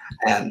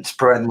 and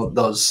provide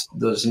those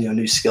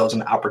new skills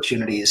and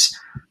opportunities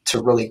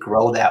to really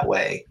grow that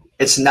way.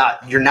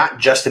 You're not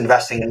just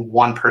investing in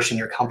one person in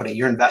your company,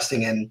 you're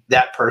investing in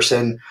that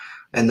person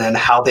and then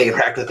how they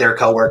interact with their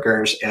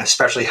coworkers, and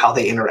especially how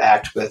they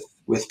interact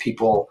with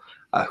people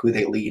who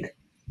they lead.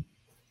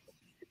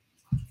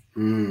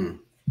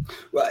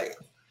 Well,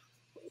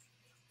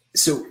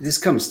 so this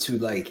comes to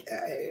like,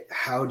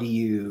 how do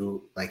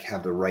you like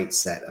have the right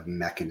set of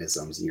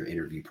mechanisms in your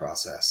interview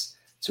process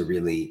to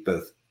really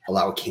both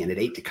allow a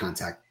candidate to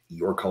contact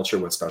your culture,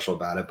 what's special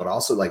about it, but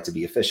also like to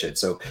be efficient.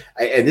 So,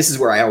 and this is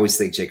where I always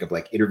think, Jacob,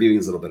 like interviewing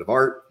is a little bit of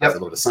art, a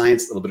little bit of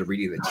science, a little bit of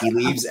reading the tea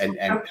leaves, and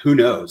who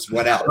knows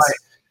what else.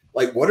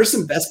 Right. Like, what are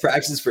some best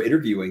practices for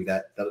interviewing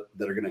that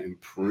are going to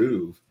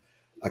improve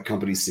a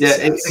company's success?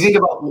 Yeah, and think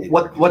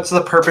about what's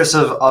the purpose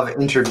of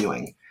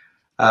interviewing.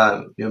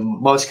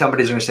 Most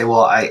companies are going to say,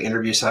 well, I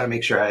interview so I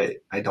make sure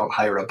I don't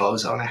hire a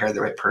bozo and I hire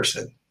the right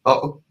person.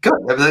 Oh, good.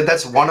 I mean,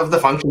 that's one of the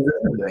functions of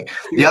interviewing.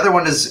 The other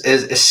one is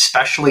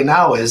especially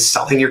now is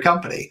selling your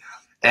company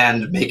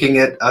and making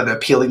it an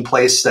appealing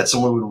place that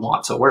someone would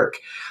want to work.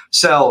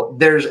 So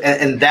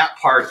and that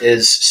part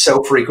is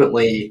so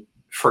frequently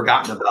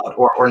forgotten about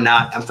or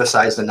not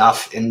emphasized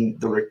enough in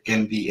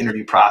the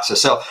interview process.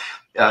 So,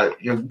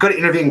 good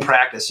interviewing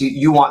practice.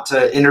 You want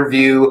to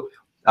interview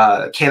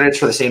candidates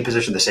for the same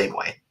position the same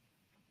way.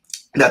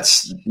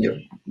 That's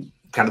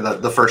kind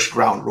of the first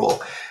ground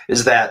rule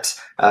is that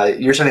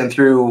you're sending them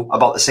through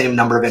about the same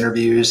number of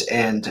interviews,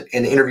 and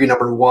in interview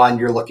number one,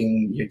 you're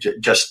looking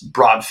just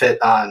broad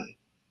fit on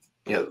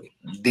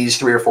these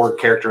 3 or 4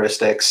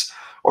 characteristics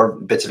or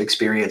bits of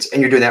experience,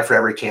 and you're doing that for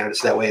every candidate.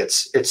 So that way,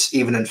 it's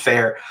even and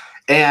fair,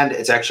 and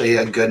it's actually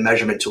a good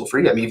measurement tool for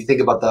you. I mean, if you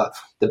think about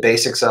the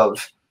basics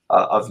of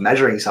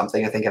measuring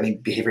something, I think any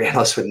behavior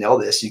analyst would know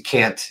this. You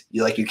can't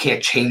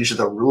change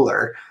the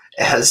ruler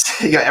as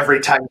every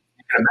time you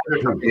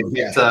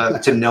measure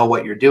something to know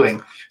what you're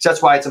doing. So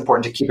that's why it's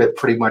important to keep it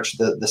pretty much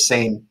the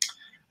same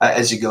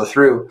as you go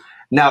through.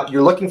 Now,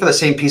 you're looking for the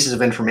same pieces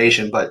of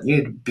information, but you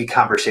need to be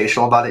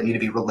conversational about it. You need to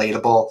be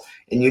relatable,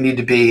 and you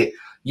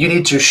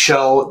need to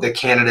show the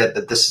candidate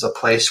that this is a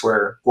place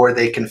where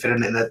they can fit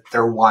in and that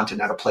they're wanted,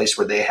 not a place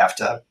where they have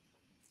to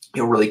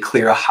really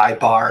clear a high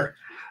bar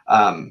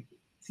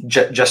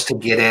just to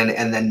get in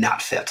and then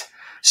not fit.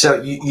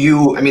 So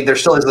there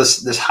still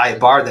is this high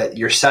bar that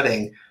you're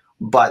setting,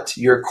 but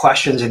your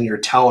questions and your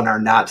tone are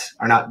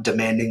not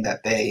demanding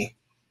that they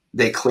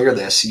clear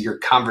this. Your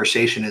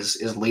conversation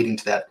is leading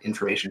to that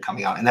information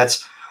coming out, and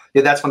that's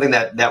one thing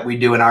that we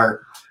do in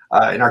our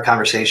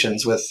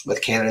conversations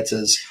with candidates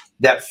is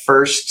that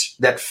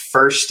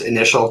first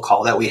initial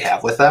call that we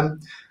have with them.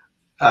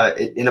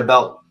 In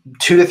about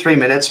 2 to 3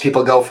 minutes,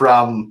 people go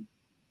from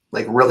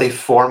like really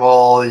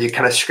formal, you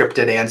kind of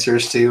scripted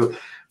answers to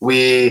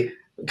we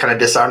kind of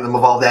disarm them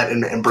of all that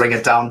and bring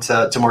it down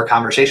to more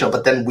conversational.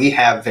 But then we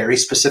have very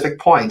specific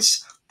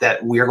points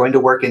that we are going to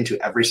work into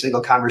every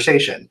single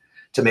conversation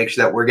to make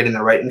sure that we're getting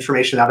the right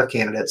information out of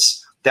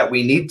candidates that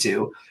we need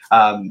to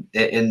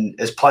in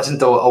as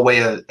pleasant a way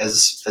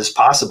as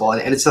possible.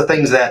 And it's the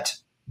things that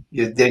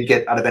they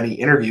get out of any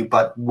interview,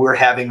 but we're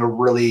having a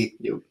really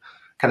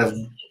kind of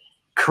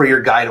career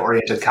guide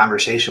oriented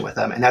conversation with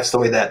them. And that's the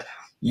way that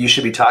you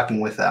should be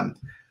talking with them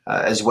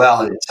as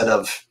well. And instead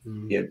of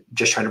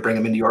just trying to bring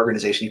them into your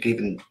organization, you can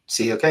even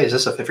see, okay, is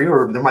this a fit for you?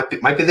 Or there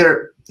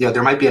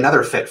there might be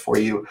another fit for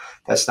you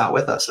that's not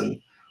with us.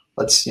 And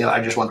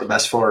I just want the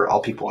best for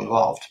all people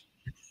involved.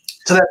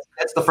 So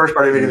that's the first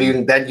part of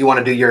interviewing. Then you want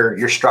to do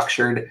your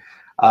structured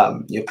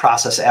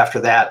process after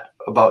that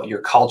about your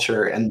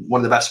culture. And one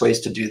of the best ways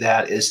to do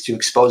that is to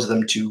expose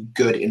them to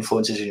good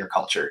influences in your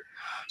culture.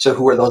 So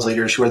who are those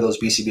leaders? Who are those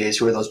BCBAs?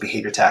 Who are those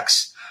behavior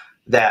techs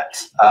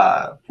that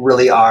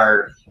really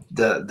are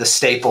the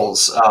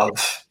staples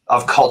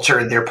of culture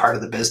in their part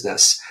of the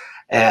business?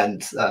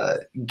 And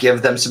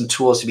give them some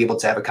tools to be able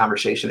to have a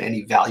conversation and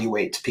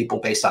evaluate people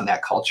based on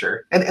that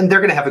culture. And they're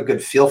going to have a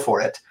good feel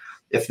for it.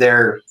 If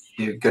they're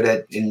good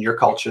at in your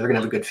culture, they're going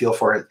to have a good feel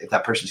for it if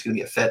that person's going to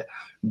be a fit.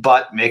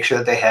 But make sure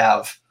that they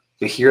have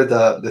to hear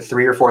the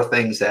 3 or 4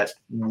 things that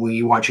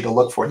we want you to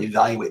look for and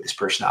evaluate this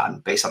person on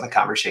based on the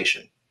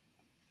conversation.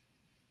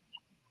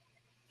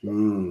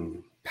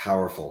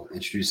 Powerful.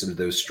 Introduce them to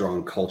those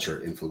strong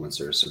culture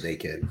influencers so they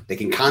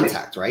can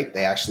contact, right?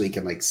 They actually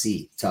can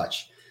see,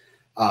 touch.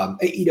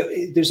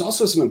 There's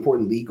also some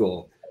important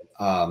legal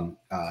and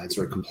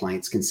sort of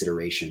compliance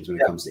considerations when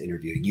it comes to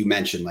interviewing. You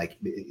mentioned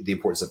the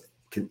importance of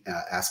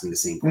asking the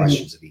same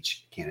questions of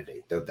each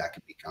candidate, though that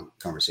could be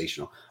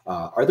conversational.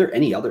 Are there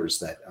any others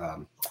that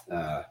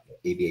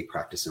ABA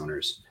practice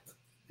owners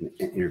and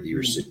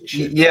interviewers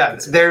should? Yeah,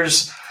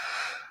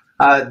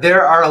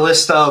 there are a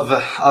list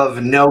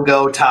of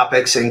no-go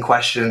topics and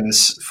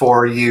questions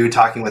for you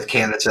talking with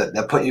candidates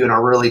that put you in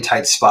a really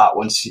tight spot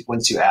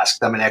once you ask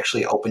them and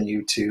actually open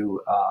you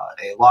to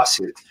a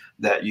lawsuit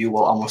that you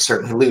will almost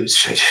certainly lose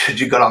should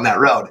you go down that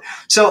road.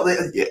 So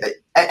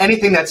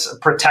anything that's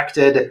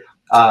protected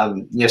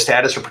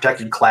status or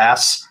protected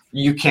class,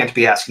 you can't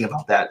be asking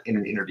about that in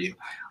an interview.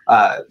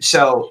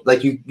 So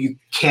you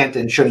can't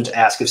and shouldn't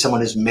ask if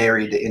someone is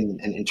married in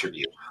an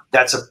interview.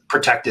 That's a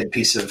protected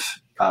piece of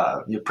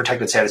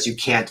protected status. You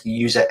can't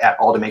use it at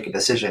all to make a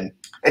decision.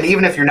 And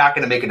even if you're not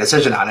going to make a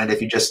decision on it,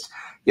 if you just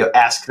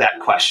ask that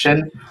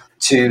question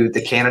to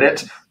the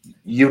candidate,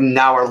 you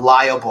now are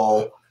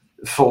liable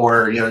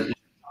for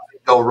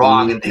go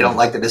wrong and they don't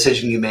like the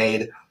decision you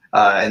made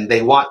and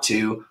they want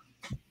to.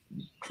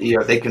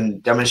 They can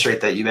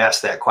demonstrate that you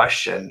asked that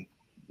question.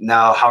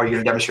 Now, how are you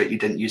going to demonstrate you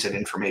didn't use that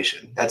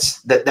information?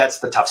 That's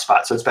the tough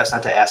spot. So it's best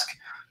not to ask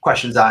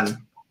questions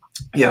on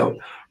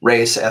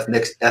race,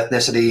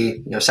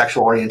 ethnicity,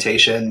 sexual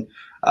orientation,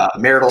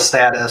 marital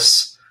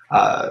status,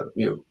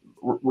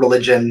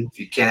 religion.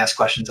 You can't ask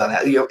questions on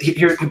that.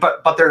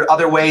 But there are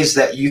other ways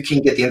that you can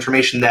get the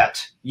information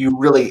that you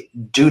really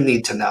do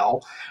need to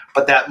know,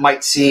 but that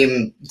might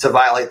seem to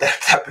violate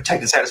that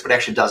protected status, but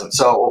actually doesn't.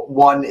 So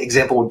one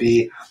example would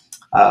be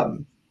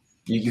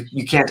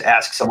you can't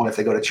ask someone if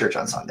they go to church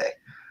on Sunday.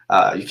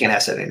 You can't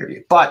ask that in an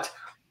interview. But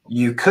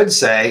you could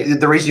say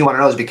the reason you want to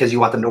know is because you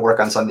want them to work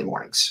on Sunday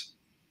mornings,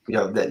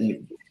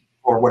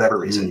 or whatever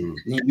reason.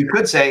 You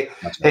could say,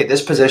 hey,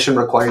 this position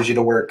requires you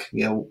to work,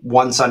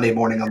 one Sunday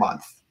morning a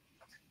month.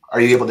 Are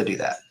you able to do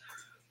that?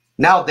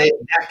 Now that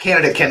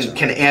candidate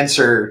can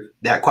answer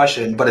that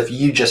question, but if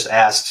you just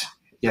asked,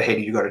 hey,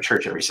 do you go to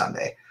church every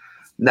Sunday?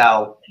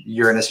 Now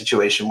you're in a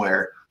situation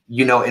where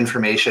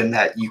information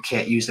that you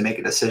can't use to make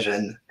a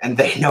decision, and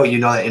they know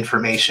that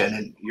information,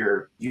 and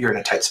you're in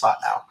a tight spot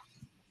now.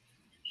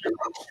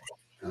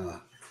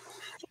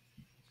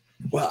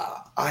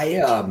 Well,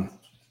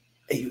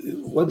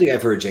 one thing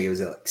I've heard, Jacob, is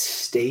that like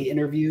stay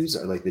interviews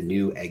are like the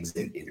new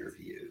exit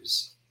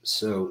interviews.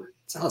 So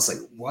it sounds like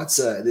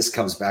this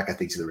comes back, I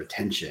think, to the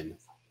retention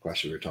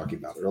question we were talking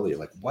about earlier.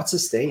 Like, what's a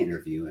stay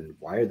interview and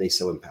why are they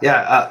so impactful?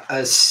 Yeah,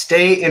 a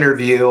stay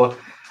interview.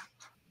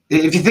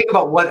 If you think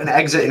about what an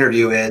exit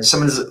interview is,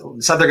 someone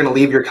said they're going to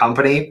leave your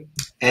company,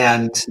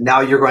 and now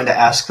you're going to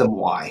ask them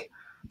why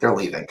they're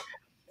leaving.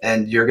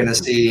 And you're going to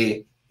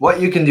see what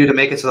you can do to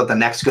make it so that the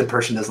next good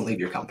person doesn't leave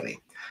your company.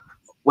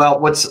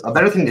 Well, what's a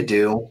better thing to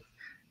do,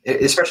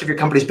 especially if your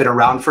company's been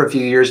around for a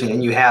few years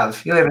and you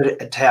have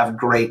to have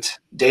great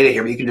data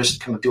here, but you can just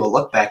kind of do a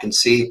look back and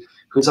see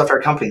who's left our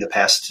company the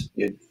past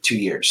 2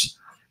 years.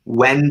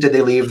 When did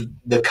they leave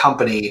the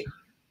company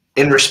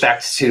in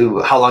respect to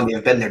how long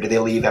they've been there? Did they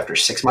leave after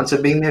 6 months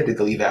of being there? Did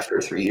they leave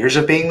after 3 years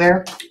of being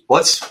there?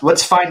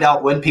 Let's find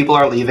out when people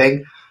are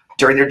leaving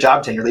during their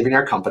job tenure, leaving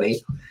our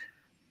company.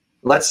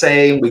 Let's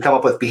say we come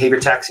up with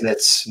behavior techs and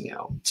it's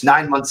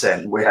 9 months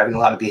in, we're having a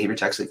lot of behavior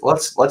techs leave.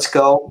 Let's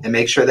go and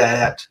make sure that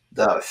at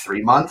the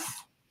 3 month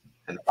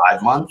and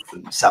 5 month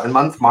and 7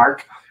 month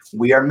mark,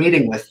 we are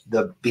meeting with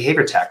the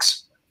behavior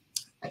techs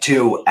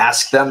to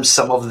ask them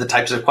some of the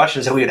types of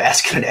questions that we would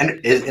ask in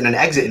an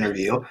exit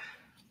interview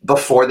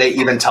before they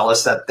even tell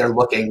us that they're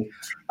looking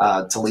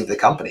to leave the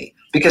company.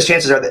 Because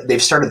chances are that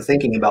they've started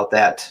thinking about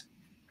that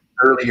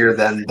earlier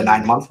than the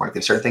 9 month mark.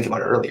 They've started thinking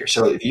about it earlier.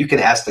 So if you can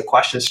ask the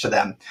questions to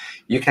them,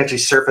 you can actually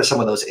surface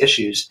some of those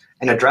issues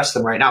and address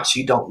them right now so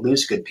you don't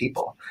lose good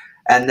people.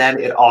 And then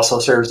it also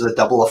serves as a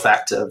double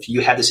effect of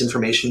you have this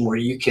information where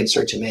you can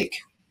start to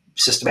make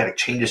systematic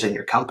changes in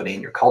your company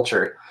and your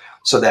culture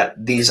so that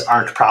these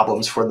aren't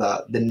problems for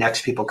the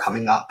next people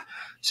coming up.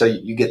 So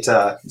you get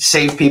to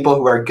save people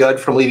who are good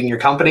from leaving your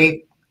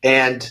company,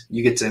 and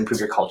you get to improve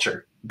your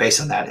culture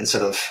based on that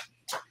instead of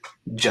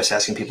just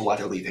asking people why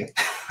they're leaving.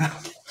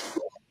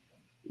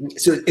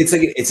 So it's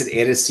an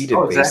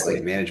antecedent-based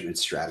like management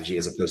strategy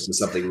as opposed to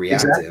something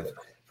reactive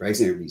for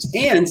exit interviews.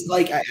 And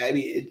like I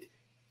mean,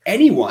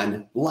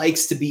 anyone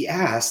likes to be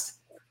asked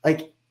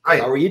like,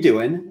 how are you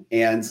doing?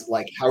 And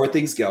like, how are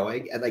things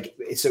going? And like,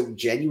 so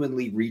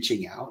genuinely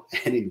reaching out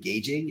and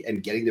engaging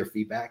and getting their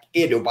feedback.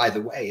 And oh, by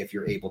the way, if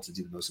you're able to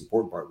do the most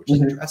important part, which is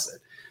address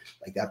it,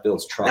 like that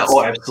builds trust.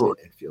 Oh,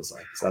 absolutely. It feels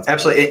like. So that's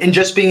absolutely. And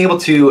just being able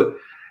to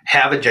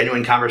have a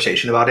genuine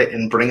conversation about it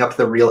and bring up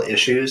the real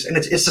issues. And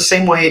it's the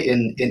same way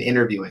in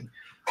interviewing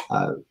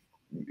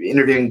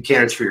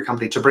candidates for your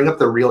company, to bring up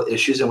the real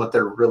issues and what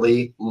they're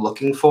really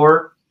looking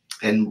for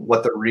and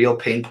what the real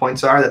pain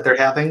points are that they're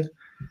having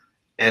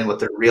and what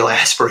their real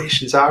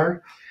aspirations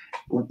are.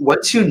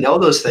 Once you know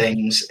those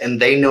things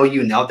and they know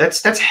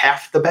that's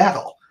half the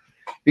battle.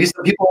 Because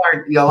people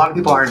aren't, a lot of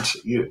people aren't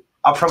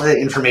upfront with that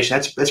information.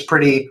 That's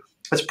pretty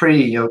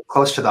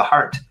close to the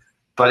heart.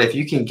 But if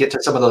you can get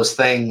to some of those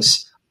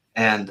things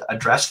and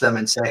address them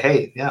and say,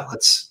 hey, yeah,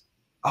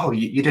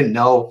 you didn't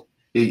know,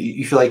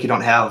 you feel like you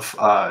don't have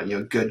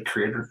good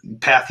career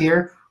path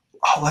here.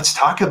 Oh, let's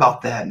talk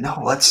about that.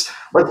 No, let's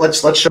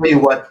show you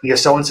what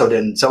so-and-so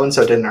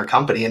did in our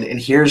company. And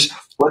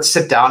let's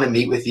sit down and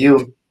meet with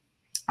you,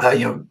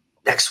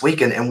 next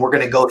week. And we're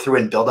going to go through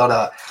and build out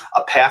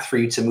a path for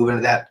you to move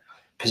into that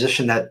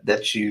position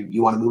that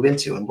you want to move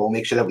into. And we'll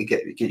make sure that we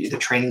get you the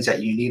trainings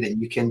that you need,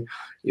 and you can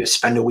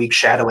spend a week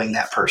shadowing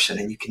that person,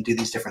 and you can do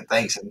these different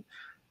things. And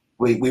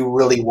we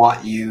really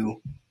want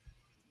you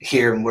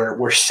here. And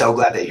we're so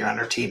glad that you're on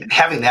our team. And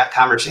having that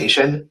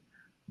conversation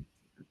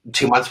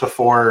 2 months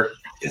before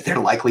they're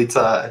likely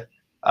to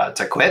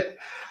quit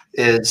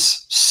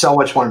is so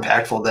much more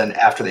impactful than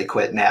after they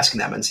quit and asking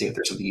them and seeing if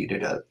there's something you do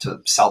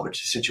to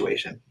salvage the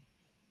situation.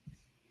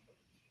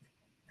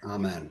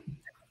 Amen.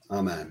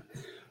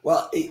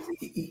 Well,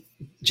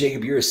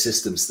 Jacob, you're a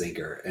systems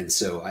thinker, and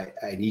so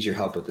I need your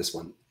help with this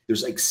one.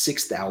 There's like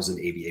 6,000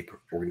 ABA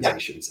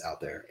organizations out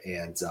there,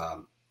 and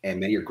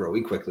many are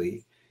growing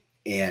quickly,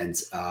 and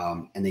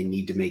they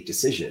need to make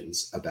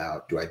decisions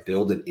about, do I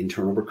build an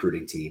internal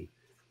recruiting team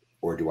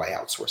or do I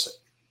outsource it,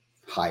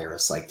 hire a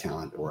psych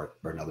talent or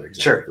another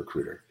executive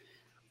recruiter?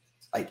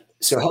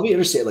 So help me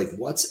understand, like,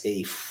 what's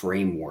a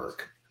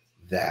framework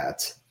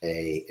that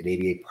an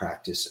ABA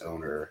practice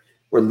owner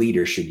or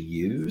leader should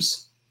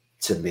use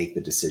to make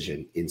the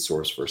decision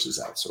in-source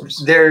versus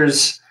outsource?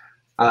 There's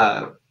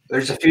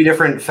a few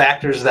different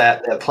factors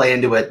that play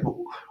into it.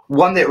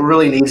 One that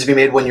really needs to be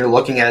made when you're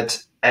looking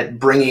at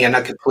bringing in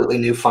a completely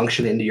new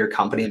function into your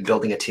company and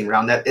building a team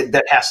around that,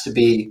 that has to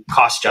be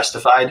cost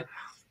justified.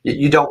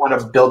 You don't want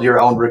to build your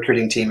own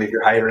recruiting team if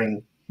you're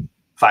hiring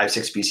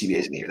 5-6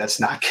 BCBAs in a year. That's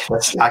not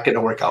going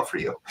to work out for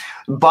you.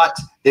 But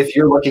if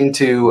you're looking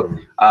to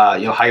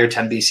hire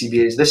 10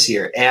 BCBAs this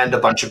year and a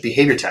bunch of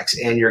behavior techs,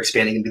 and you're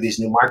expanding into these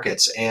new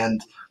markets,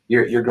 and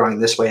you're growing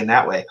this way and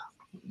that way,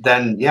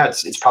 then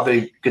it's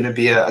probably going to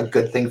be a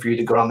good thing for you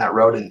to go down that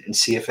road and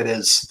see if it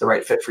is the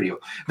right fit for you.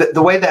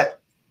 The way that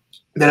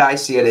I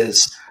see it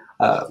is,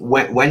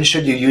 when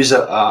should you use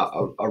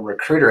a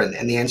recruiter?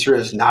 And the answer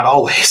is not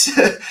always.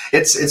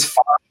 It's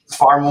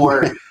far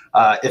more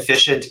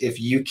efficient if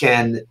you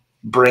can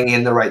bring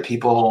in the right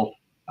people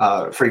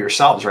for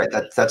yourselves, right?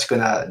 That's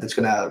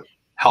gonna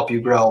help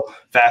you grow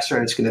faster,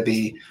 and it's going to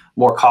be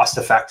more cost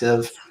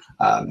effective,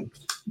 and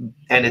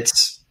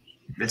it's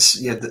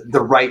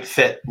the right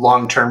fit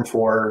long term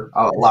for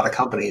a lot of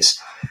companies.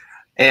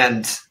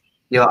 And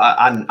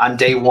on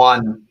day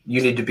one, you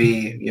need to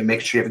be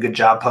making sure you have a good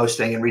job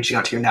posting and reaching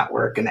out to your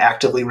network and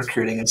actively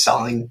recruiting and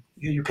selling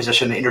your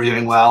position,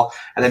 interviewing well,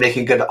 and then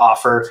making a good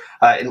offer.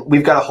 And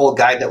we've got a whole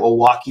guide that will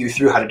walk you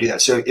through how to do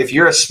that. So if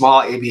you're a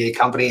small ABA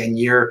company and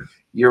you're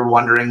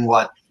wondering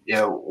what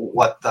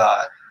you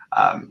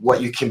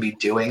can be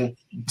doing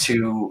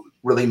to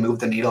really move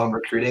the needle in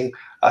recruiting,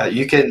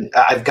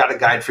 I've got a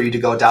guide for you to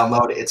go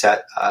download. It's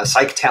at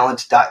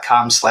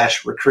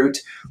psychtalent.com/recruit.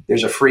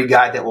 There's a free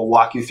guide that will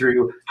walk you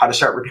through how to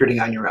start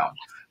recruiting on your own,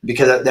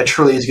 because that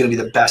truly is going to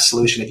be the best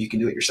solution if you can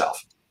do it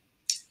yourself.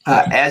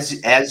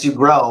 As you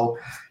grow,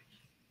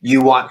 you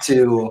want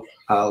to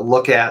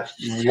look at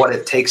what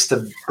it takes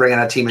to bring in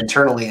a team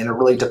internally, and it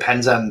really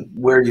depends on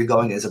where you're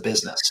going as a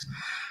business.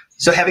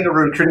 So having a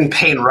recruiting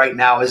pain right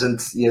now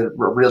isn't a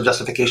real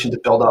justification to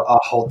build a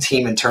whole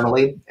team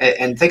internally.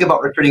 And think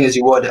about recruiting as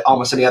you would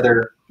almost any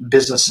other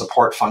business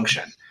support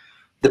function.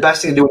 The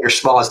best thing to do when you're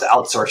small is to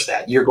outsource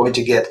that. You're going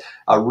to get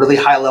a really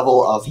high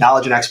level of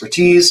knowledge and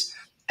expertise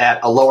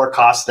at a lower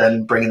cost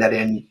than bringing that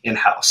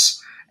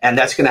in-house. And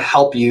that's going to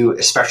help you,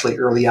 especially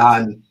early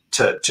on,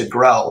 to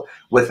grow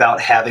without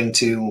having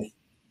to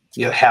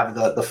have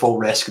the full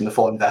risk and the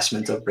full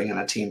investment of bringing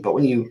a team. But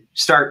when you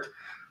start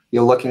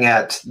looking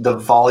at the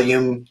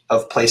volume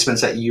of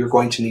placements that you're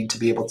going to need to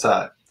be able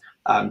to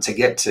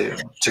get to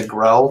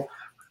grow,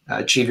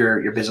 achieve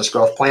your business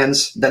growth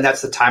plans, then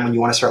that's the time when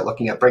you want to start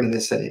looking at bringing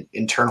this in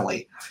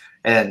internally.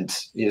 And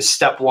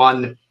step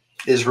one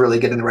is really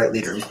getting the right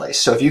leader in place.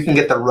 So if you can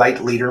get the right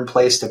leader in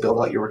place to build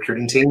out your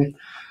recruiting team,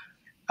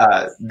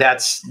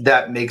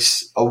 that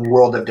makes a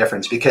world of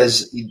difference,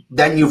 because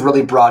then you've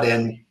really brought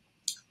in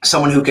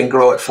someone who can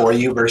grow it for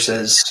you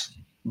versus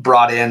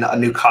brought in a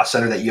new cost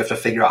center that you have to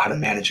figure out how to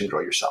manage and grow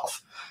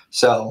yourself.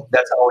 So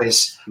that's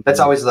always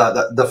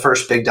the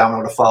first big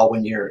domino to fall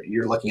when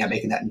you're looking at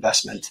making that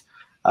investment.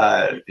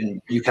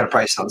 And you kind of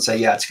price it out and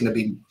say, it's going to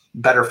be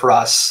better for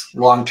us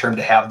long term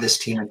to have this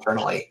team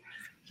internally.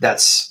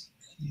 That's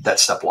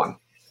step one.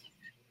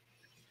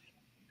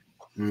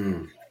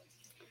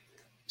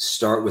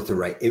 Start with the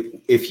right.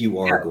 If you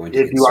are going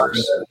to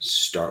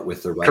start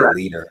with the right Correct.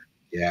 leader.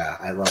 Yeah,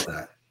 I love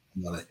that. I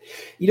love it.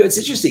 It's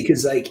interesting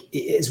because,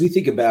 as we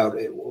think about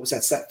it, what was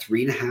that stat?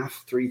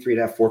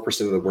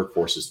 4% of the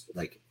workforce is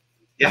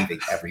leaving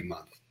every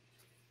month.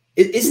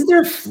 Isn't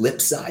there a flip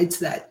side to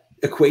that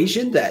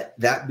equation?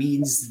 That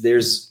means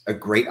there's a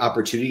great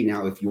opportunity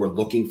now. If you are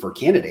looking for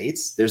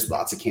candidates, there's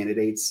lots of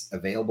candidates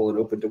available and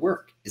open to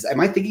work.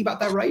 Am I thinking about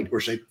that right, or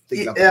should I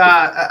think about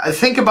that? I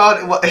think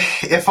about it. Well,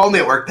 if only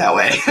it worked that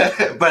way,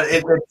 but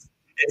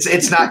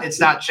it's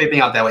not shaping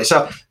out that way.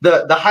 So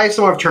the highest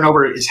amount of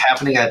turnover is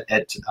happening at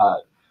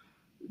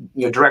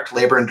direct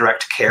labor and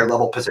direct care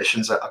level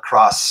positions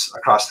across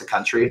the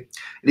country.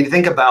 And if you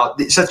think about,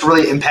 so it's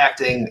really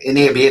impacting in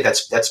ABA,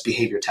 that's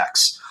behavior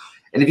techs.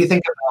 And if you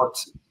think about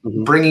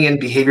bringing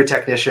in behavior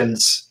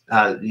technicians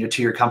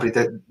to your company,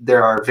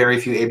 there are very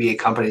few ABA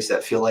companies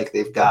that feel like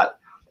they've got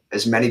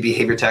as many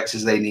behavior techs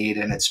as they need,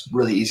 and it's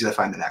really easy to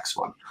find the next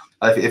one.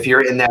 If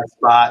you're in that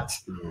spot,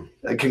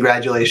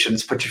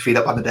 congratulations, put your feet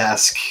up on the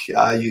desk.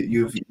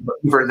 You've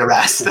earned the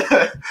rest.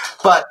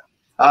 But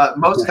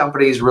most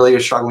companies really are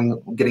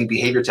struggling getting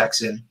behavior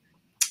techs in.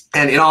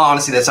 And in all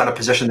honesty, that's not a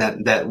position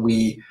that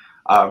we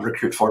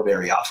recruit for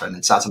very often.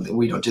 It's not something,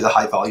 we don't do the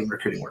high volume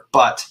recruiting work.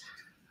 But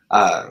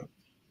across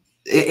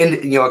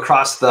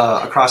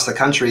the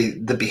country,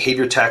 the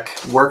behavior tech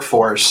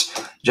workforce,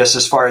 just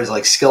as far as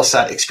skill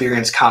set,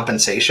 experience,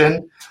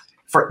 compensation,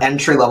 for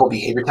entry level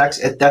behavior techs,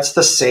 that's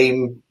the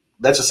same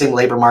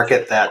labor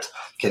market that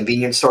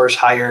convenience stores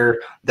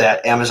hire,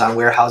 that Amazon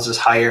warehouses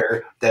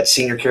hire, that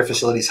senior care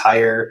facilities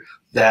hire,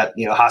 that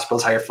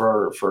hospitals hire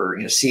for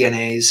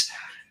CNAs,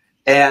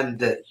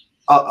 and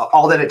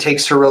all that it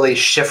takes to really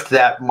shift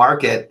that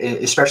market,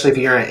 especially if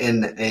you're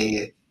in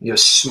a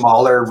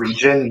smaller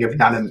region, you're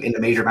not in a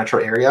major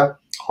metro area.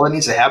 All that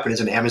needs to happen is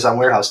an Amazon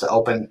warehouse to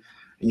open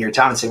in your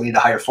town and say we need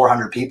to hire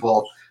 400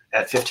 people,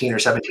 at 15 or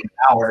 17 an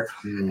hour.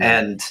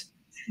 And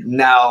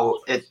now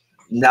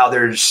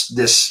there's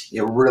this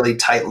really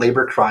tight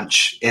labor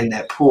crunch in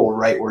that pool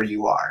right where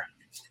you are.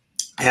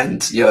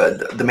 And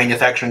the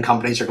manufacturing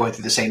companies are going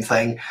through the same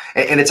thing.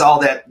 And it's all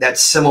that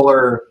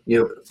similar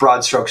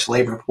broad strokes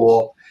labor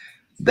pool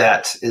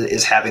that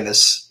is having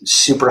this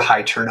super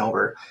high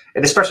turnover.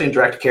 And especially in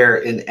direct care,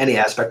 in any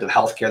aspect of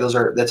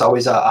healthcare, that's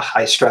always a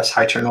high stress,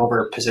 high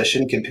turnover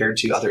position compared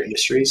to other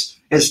industries.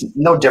 It's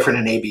no different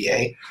in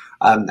ABA.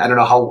 I don't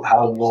know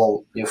how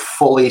we'll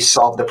fully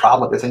solve the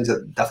problem. There are things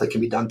that definitely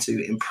can be done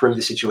to improve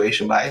the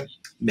situation by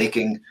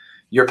making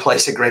your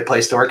place a great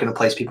place to work and a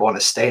place people want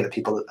to stay, and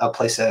a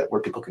place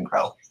where people can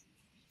grow.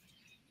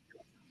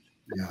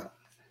 Yeah.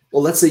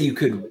 Well, let's say you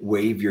could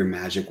wave your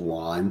magic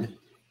wand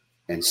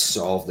and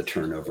solve the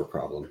turnover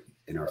problem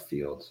in our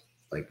field.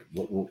 Like,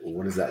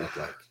 what does that look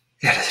like?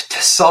 Yeah,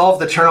 to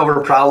solve the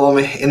turnover problem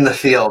in the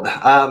field,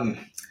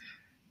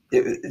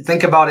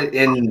 think about it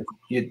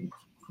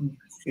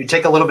you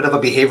take a little bit of a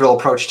behavioral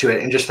approach to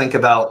it and just think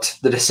about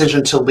the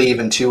decision to leave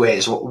in two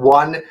ways.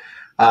 One,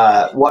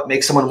 what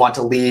makes someone want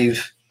to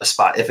leave a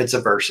spot if it's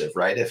aversive,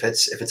 right? If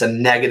it's a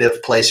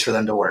negative place for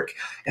them to work,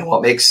 and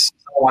what makes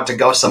someone want to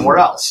go somewhere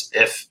else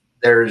if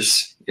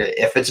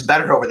it's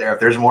better over there,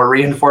 if there's more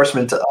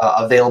reinforcement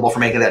available for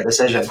making that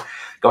decision,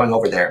 going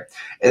over there.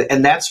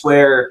 And that's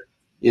where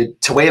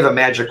to wave a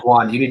magic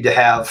wand, you need to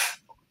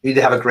have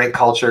a great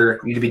culture.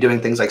 You need to be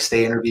doing things like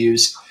stay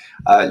interviews.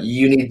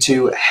 You need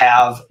to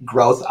have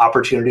growth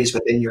opportunities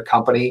within your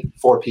company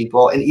for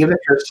people. And even if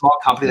you're a small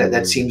company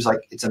that seems like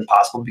it's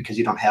impossible because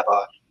you don't have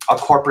a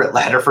corporate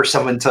ladder for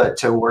someone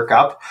to work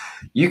up,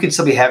 you can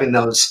still be having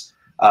those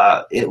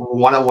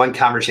one-on-one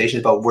conversations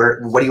about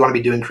what do you want to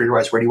be doing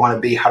career-wise? Where do you want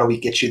to be? How do we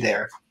get you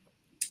there?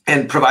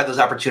 And provide those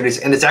opportunities.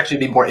 And it's actually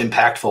be more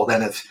impactful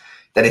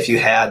than if you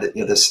had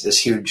this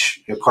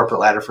huge corporate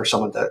ladder for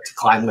someone to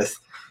climb with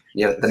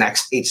the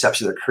next 8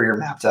 steps of their career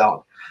mapped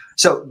out.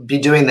 So be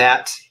doing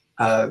that,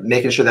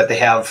 making sure that they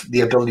have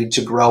the ability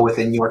to grow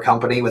within your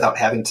company without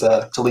having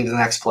to leave the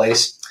next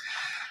place.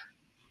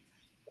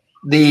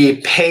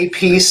 The pay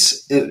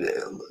piece,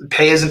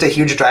 pay isn't a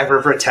huge driver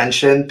of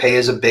retention. Pay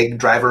is a big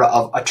driver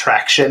of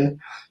attraction.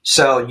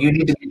 So you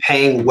need to be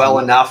paying well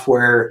enough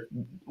where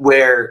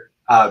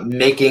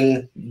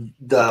making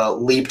the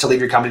leap to leave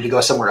your company to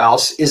go somewhere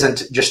else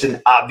isn't just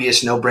an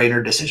obvious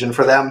no-brainer decision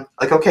for them.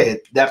 Like, okay,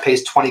 that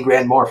pays 20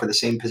 grand more for the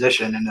same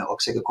position and it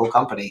looks like a cool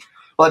company.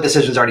 Well, that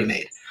decision's already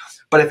made.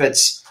 But if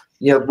it's,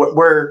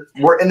 we're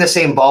in the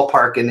same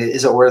ballpark, and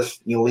is it worth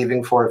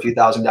leaving for a few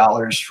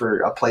 $1,000s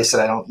for a place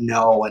that I don't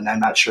know and I'm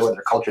not sure what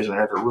their culture is, and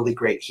I have a really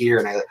great here,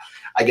 and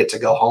I get to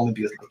go home and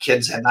be with my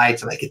kids at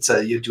night, and I get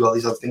to do all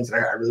these other things that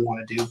I really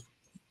want to do.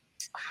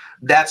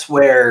 That's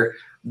where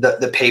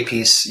the pay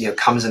piece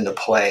comes into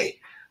play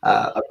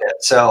a bit.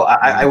 So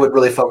I would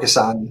really focus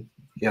on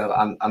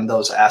on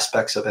those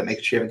aspects of it,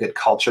 making sure you have a good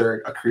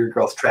culture, a career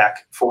growth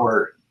track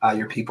for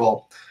your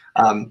people.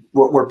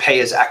 Where pay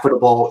is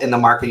equitable in the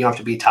market. You don't have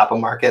to be top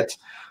of market,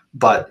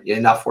 but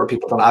enough where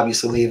people don't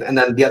obviously leave. And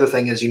then the other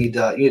thing is you need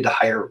to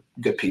hire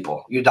good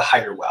people. You need to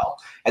hire well.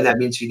 And that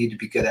means you need to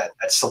be good at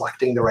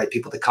selecting the right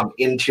people to come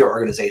into your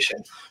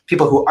organization,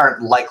 people who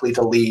aren't likely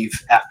to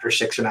leave after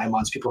 6 or 9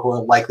 months, people who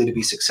are likely to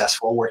be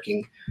successful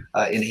working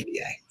in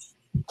ABA.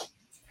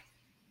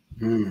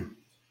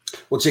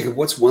 Well, Jacob,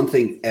 what's one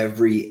thing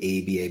every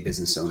ABA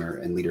business owner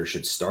and leader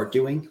should start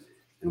doing?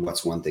 And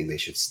what's one thing they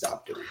should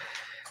stop doing?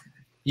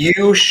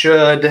 You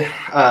should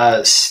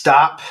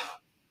stop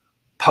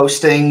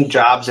posting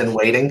jobs and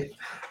waiting.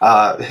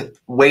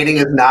 Waiting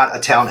is not a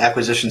talent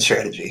acquisition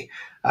strategy.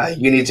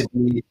 You need to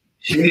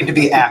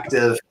be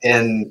active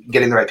in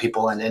getting the right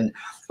people in. And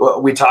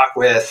we talk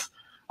with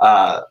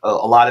a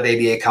lot of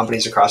ABA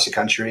companies across the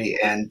country,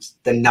 and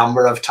the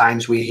number of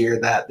times we hear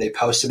that they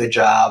posted a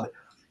job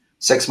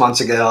 6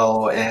 months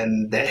ago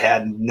and they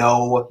had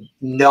no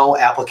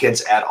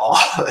applicants at all.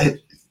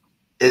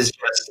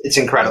 It's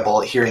incredible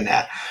hearing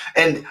that.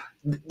 And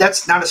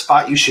that's not a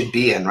spot you should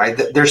be in, right?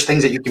 There's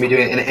things that you can be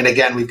doing. And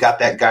again, we've got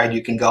that guide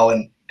you can go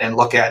and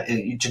look at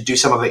and to do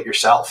some of it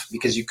yourself,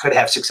 because you could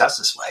have success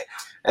this way.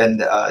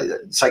 And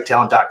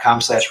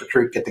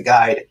psychtalent.com/recruit, get the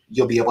guide.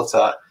 You'll be able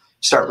to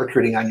start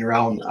recruiting on your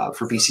own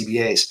for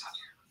BCBAs.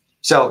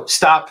 So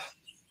stop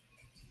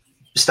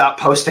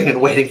posting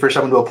and waiting for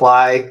someone to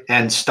apply,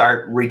 and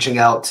start reaching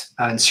out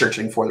and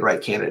searching for the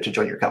right candidate to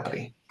join your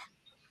company.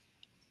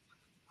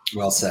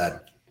 Well said.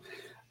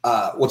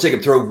 Well,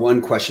 Jacob, throw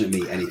one question at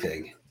me,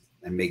 anything,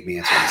 and make me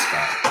answer on the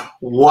spot.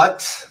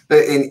 What,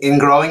 in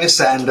growing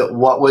Ascend,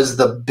 what was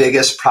the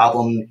biggest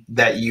problem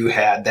that you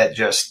had that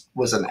just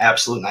was an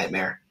absolute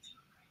nightmare?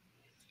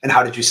 And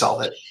how did you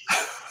solve it?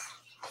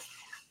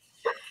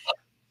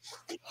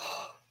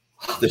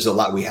 There's a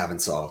lot we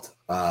haven't solved.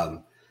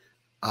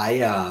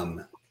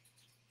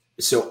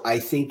 So I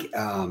think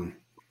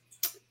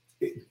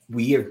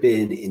we have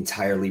been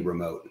entirely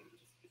remote.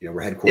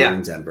 We're headquartered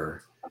in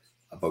Denver,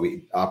 but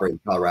we operate in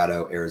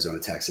Colorado, Arizona,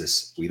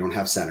 Texas. We don't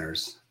have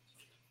centers.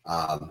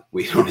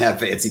 We don't have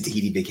fancy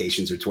Tahiti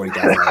vacations or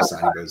 $20,000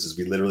 signing bonuses.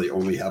 We literally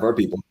only have our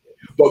people.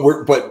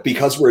 but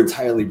because we're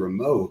entirely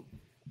remote,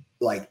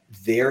 like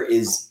there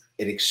is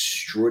an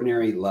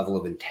extraordinary level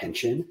of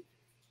intention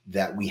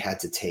that we had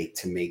to take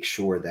to make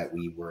sure that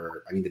we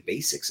were, I mean, the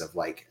basics of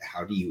like,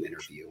 how do you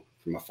interview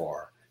from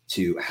afar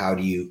to how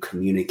do you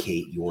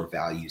communicate your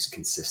values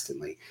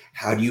consistently?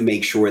 How do you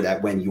make sure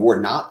that when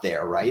you're not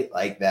there, right?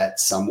 Like that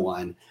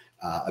someone,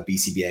 a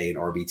BCBA and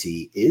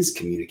RBT is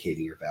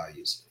communicating your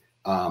values.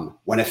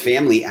 When a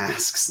family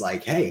asks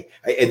like, hey,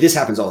 and this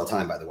happens all the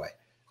time, by the way.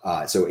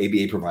 So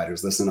ABA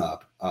providers, listen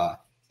up.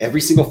 Every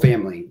single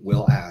family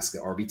will ask the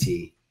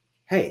RBT,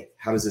 hey,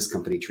 how does this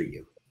company treat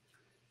you?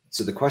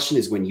 So the question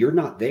is, when you're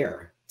not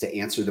there to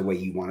answer the way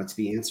you want it to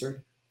be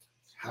answered,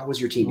 how is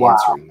your team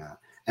answering that?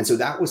 And so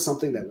that was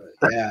something that,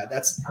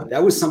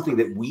 that was something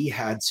that we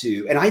had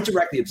to, and I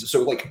directly,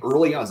 so like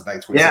early on, back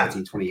in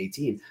 2017,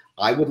 2018,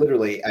 I would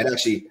literally, I'd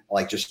actually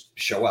like just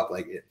show up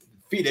like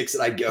Phoenix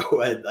and I'd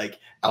go and like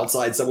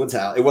outside someone's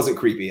house. It wasn't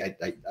creepy.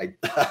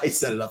 I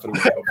set it up in a way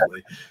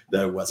hopefully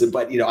that it wasn't,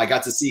 but I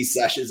got to see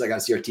sessions. I got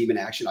to see our team in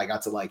action. I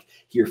got to like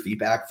hear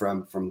feedback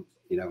from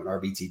an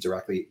RBT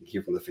directly,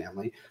 hear from the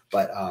family.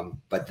 But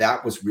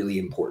that was really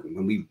important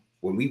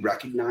when we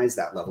recognized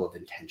that level of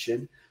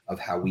intention of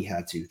how we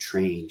had to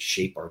train,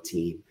 shape our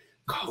team,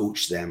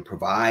 coach them,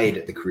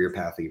 provide the career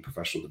pathing and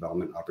professional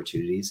development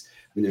opportunities.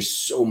 I mean, there's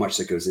so much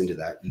that goes into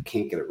that. You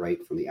can't get it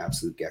right from the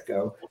absolute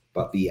get-go,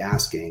 but be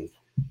asking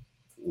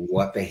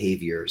what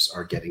behaviors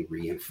are getting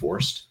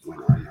reinforced when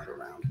I'm not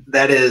around.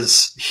 That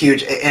is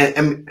huge.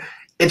 And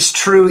it's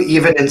true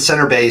even in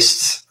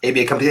center-based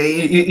ABA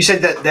companies. You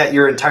said that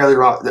you're entirely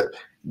wrong.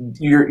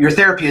 Your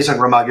therapy isn't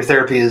remote. Your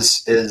therapy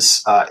is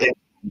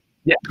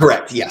yeah,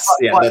 correct. Yes.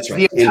 Yeah, that's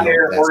right. The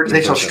entire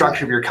organizational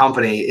structure of your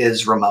company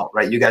is remote,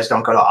 right? You guys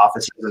don't go to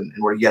offices and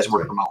where you guys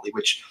work remotely,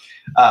 which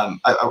I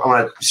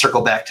want to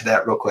circle back to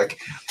that real quick.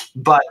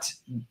 But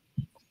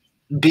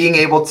being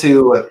able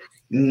to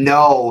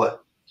know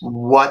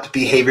what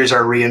behaviors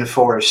are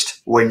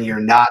reinforced when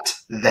you're not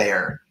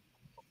there,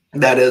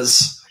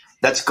 that's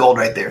gold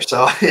right there.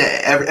 So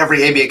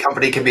every ABA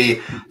company can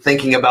be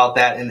thinking about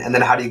that, and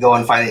then how do you go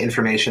and find the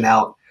information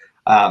out?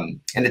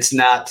 And it's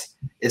not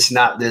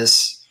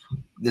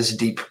this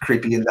deep,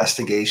 creepy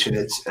investigation.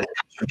 It's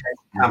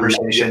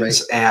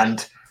conversations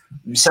and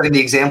setting the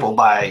example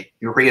by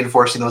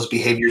reinforcing those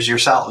behaviors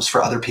yourselves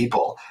for other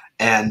people,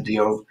 and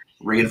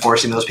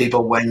reinforcing those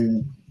people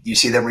when you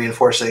see them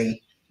reinforcing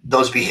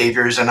those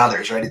behaviors and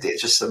others. Right?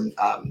 It's just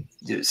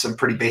some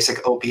pretty basic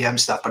OPM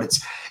stuff, but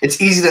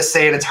it's easy to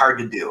say and it's hard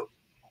to do.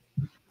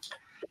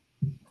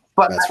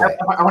 But right.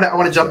 I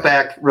want to jump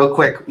back real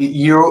quick.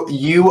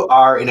 You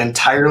are an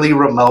entirely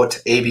remote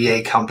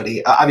ABA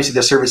company. Obviously,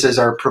 the services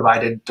are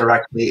provided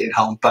directly at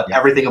home, but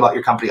everything about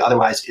your company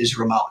otherwise is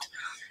remote.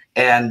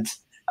 And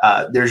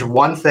there's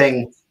one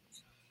thing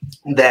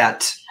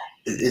that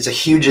is a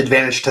huge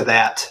advantage to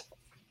that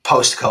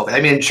post-COVID. I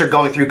mean, sure,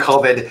 going through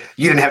COVID,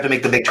 you didn't have to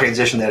make the big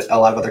transition that a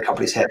lot of other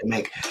companies had to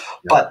make. Yeah.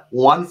 But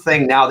one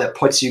thing now that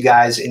puts you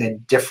guys in a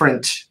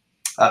different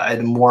in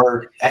a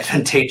more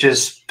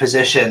advantageous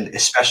position,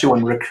 especially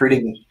when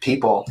recruiting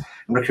people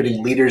and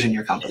recruiting leaders in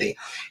your company,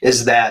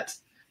 is that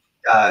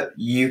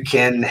you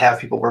can have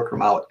people work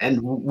remote.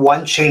 And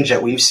one change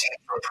that we've seen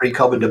from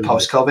pre-COVID to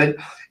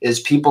post-COVID is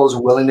people's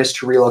willingness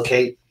to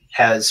relocate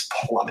has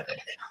plummeted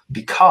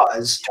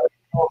because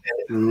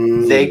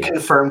they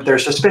confirmed their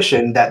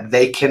suspicion that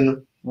they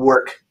can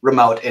work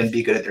remote and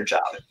be good at their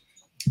job.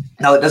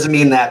 Now, it doesn't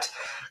mean that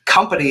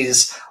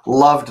companies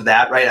loved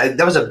that, right?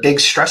 That was a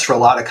big stress for a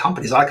lot of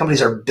companies. A lot of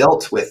companies are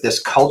built with this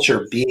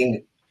culture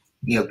being,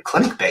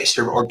 clinic-based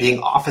or being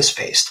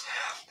office-based,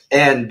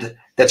 and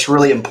that's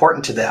really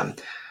important to them.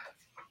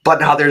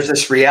 But now there's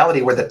this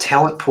reality where the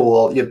talent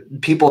pool,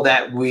 people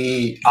that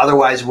we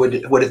otherwise would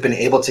have been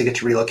able to get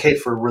to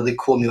relocate for really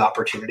cool new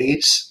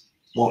opportunities,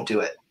 won't do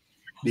it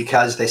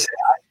because they say,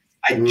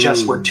 I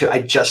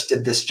just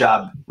did this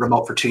job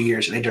remote for 2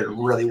 years and I did it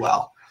really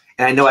well,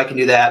 and I know I can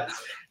do that.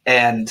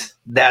 And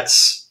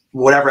that's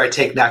whatever I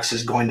take next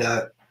is going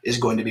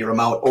to be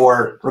remote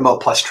or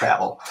remote plus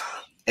travel.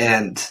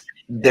 And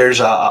there's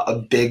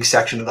a big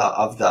section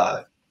of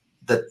the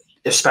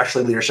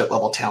especially leadership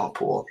level talent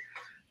pool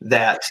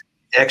that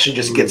actually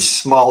just gets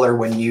smaller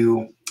when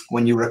you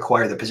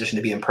require the position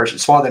to be in person,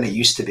 smaller than it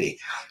used to be,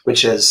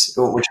 which is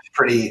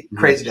pretty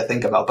crazy to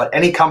think about. But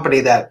any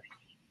company that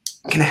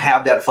can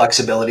have that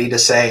flexibility to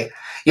say,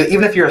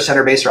 even if you're a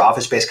center-based or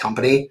office-based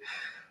company,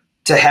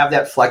 to have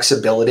that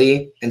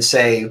flexibility and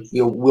say,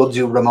 we'll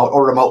do remote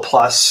or remote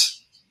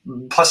plus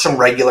some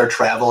regular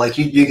travel. Like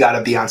you got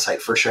to be on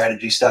site for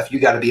strategy stuff. You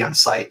got to be on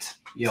site,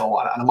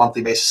 on a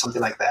monthly basis,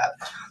 something like that.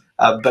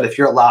 But if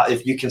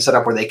if you can set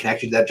up where they can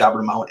actually do that job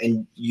remote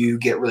and you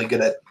get really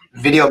good at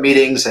video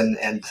meetings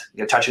and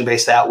touching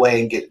base that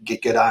way and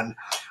get good on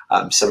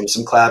some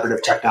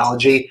collaborative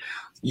technology,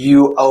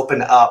 you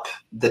open up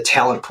the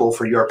talent pool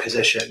for your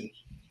position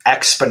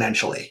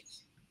exponentially,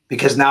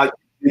 because now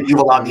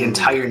you've allowed the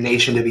entire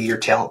nation to be your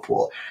talent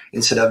pool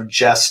instead of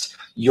just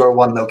your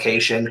one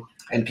location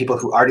and people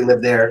who already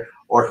live there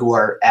or who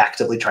are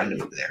actively trying to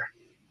move there.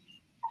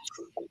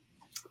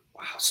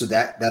 Wow, So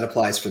that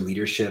applies for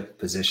leadership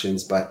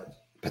positions, but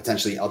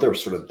potentially other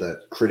sort of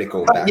the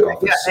critical back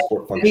office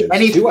support functions.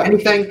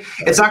 Anything.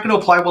 It's not going to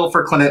apply well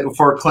for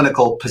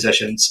clinical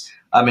positions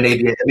in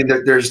ABA. I mean,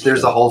 there's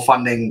the whole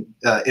funding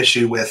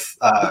issue with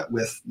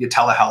your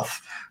telehealth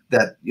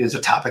that is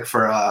a topic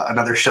for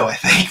another show, I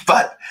think.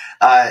 But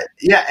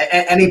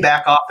any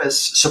back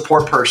office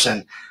support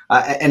person,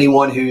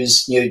 anyone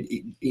who's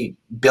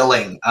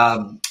billing,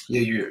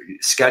 you're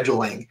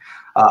scheduling,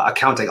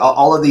 accounting,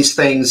 all of these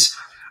things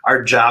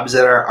are jobs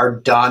that are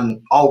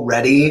done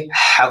already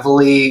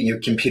heavily,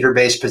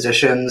 computer-based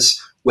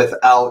positions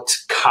without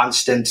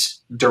constant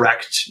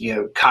direct,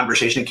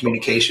 conversation and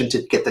communication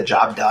to get the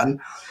job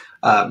done.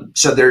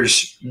 So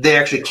they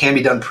actually can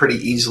be done pretty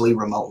easily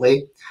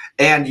remotely.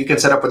 And you can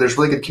set up where there's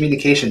really good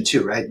communication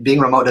too, right? Being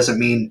remote doesn't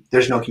mean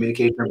there's no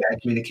communication or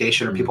bad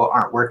communication or people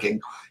aren't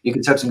working. You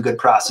can set up some good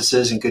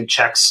processes and good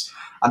checks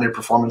on their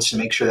performance to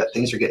make sure that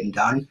things are getting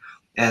done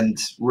and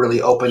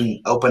really open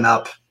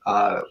up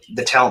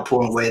the talent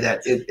pool in a way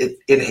that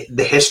in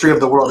the history of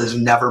the world has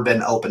never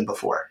been open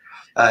before.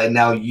 And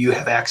now you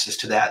have access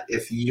to that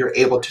if you're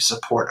able to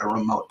support a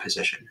remote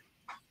position.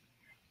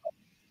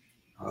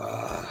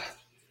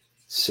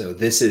 So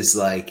this is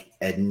like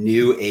a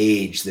new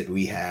age that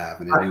we have.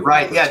 And a new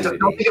right. Yeah. Don't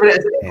think of it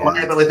as a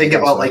liability. Think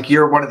about like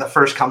you're one of the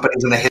first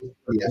companies in the history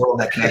of the world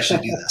that can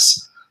actually do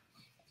this.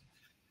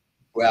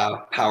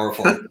 Wow.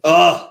 Powerful.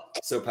 Oh,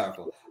 so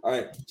powerful. All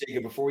right,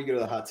 Jacob, before we go to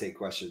the hot take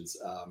questions,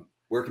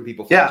 where can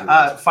people find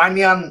you? Find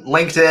me on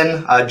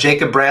LinkedIn,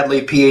 Jacob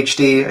Bradley,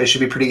 PhD. It should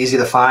be pretty easy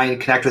to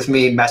find. Connect with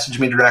me, message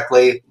me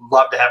directly.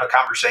 Love to have a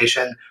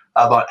conversation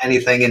about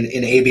anything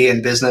in ABA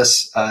and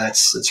business.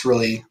 It's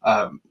really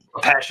a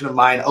passion of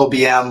mine.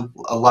 OBM,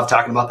 I love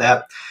talking about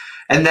that.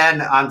 And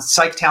then on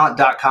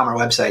psychtalent.com, our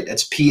website,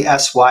 it's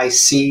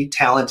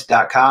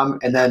psyctalent.com.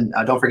 And then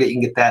don't forget, you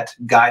can get that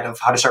guide of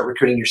how to start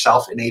recruiting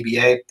yourself in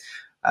ABA.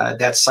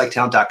 That's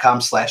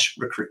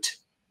psychtalent.com/recruit.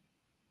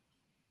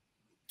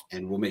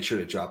 And we'll make sure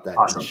to drop that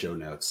in the show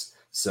notes.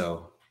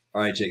 So,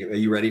 all right, Jacob, are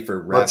you ready for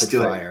rapid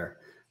fire?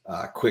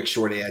 Quick,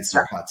 short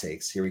answer, hot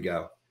takes. Here we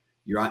go.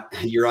 You're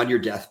on your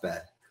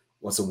deathbed.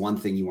 What's the one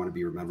thing you want to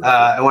be remembered for?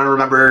 I want to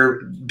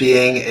remember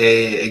being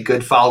a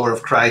good follower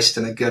of Christ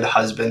and a good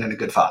husband and a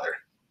good father.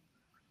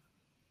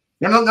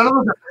 None of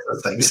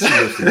those things.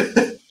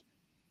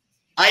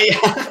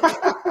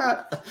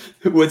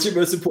 What's your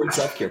most important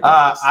self-care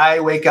practice? I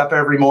wake up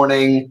every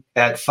morning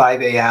at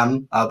 5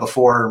 a.m.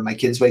 Before my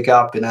kids wake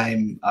up, and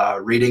I'm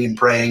reading and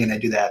praying, and I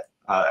do that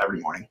every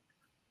morning.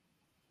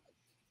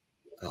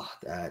 Oh,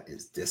 that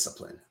is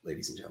discipline,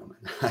 ladies and gentlemen.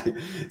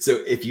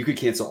 So if you could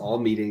cancel all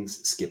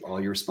meetings, skip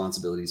all your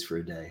responsibilities for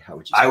a day, how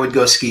would you? I would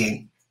go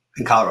skiing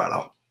in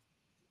Colorado.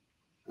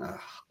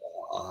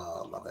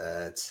 Oh, love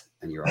it.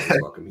 And you're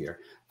always welcome here.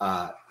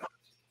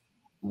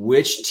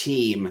 Which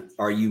team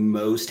are you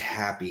most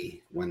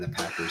happy when the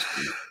Packers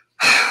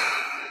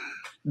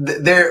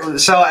beat?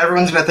 So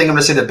everyone's going to think I'm going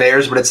to say the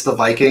Bears, but it's the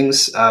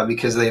Vikings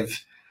because they've,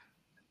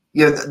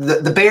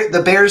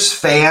 the Bears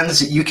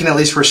fans you can at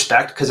least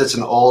respect because it's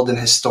an old and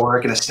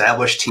historic and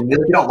established team. If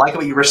you don't like it,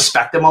 but you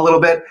respect them a little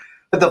bit.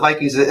 But the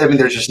Vikings, I mean,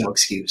 there's just no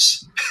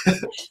excuse.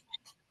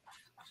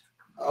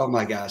 Oh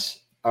my gosh!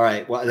 All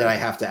right, well then I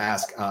have to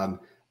ask,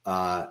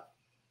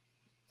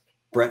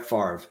 Brett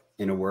Favre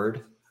in a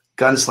word.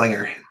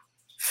 Gunslinger.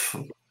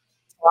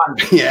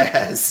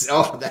 Yes.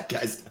 Oh, that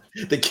guy's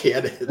the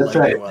cannon. That's like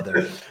right. No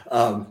other.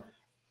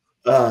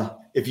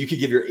 If you could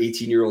give your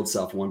 18-year-old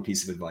self one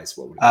piece of advice,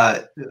 what would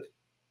it be?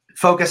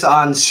 Focus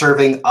on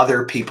serving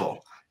other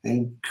people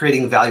and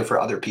creating value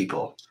for other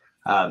people.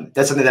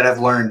 That's something that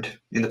I've learned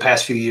in the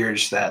past few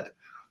years, that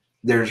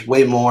there's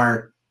way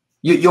more.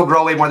 You'll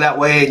grow way more that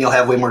way, and you'll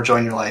have way more joy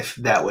in your life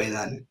that way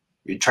than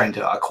you're trying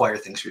to acquire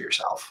things for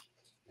yourself.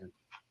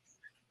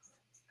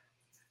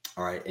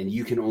 All right, and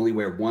you can only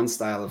wear one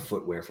style of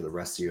footwear for the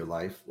rest of your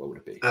life. What would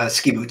it be?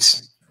 Ski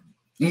boots.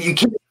 You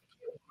can't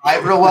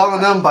ride real well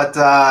in them, but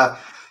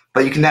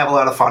you can have a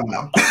lot of fun in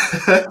them.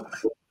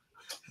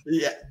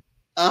 Yeah.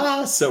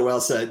 So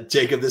well said,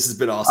 Jacob. This has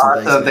been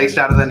awesome. Thanks,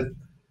 Jonathan.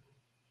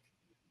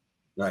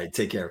 All right,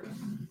 take care.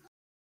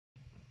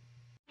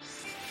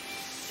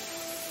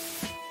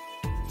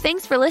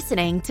 Thanks for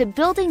listening to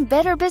Building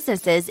Better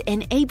Businesses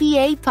in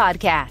ABA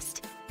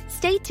podcast.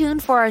 Stay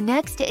tuned for our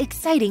next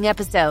exciting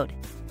episode.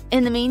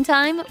 In the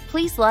meantime,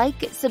 please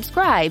like,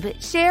 subscribe,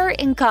 share,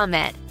 and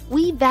comment.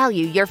 We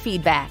value your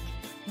feedback.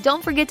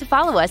 Don't forget to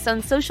follow us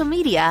on social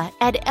media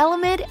at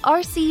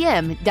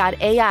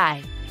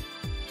elementrcm.ai.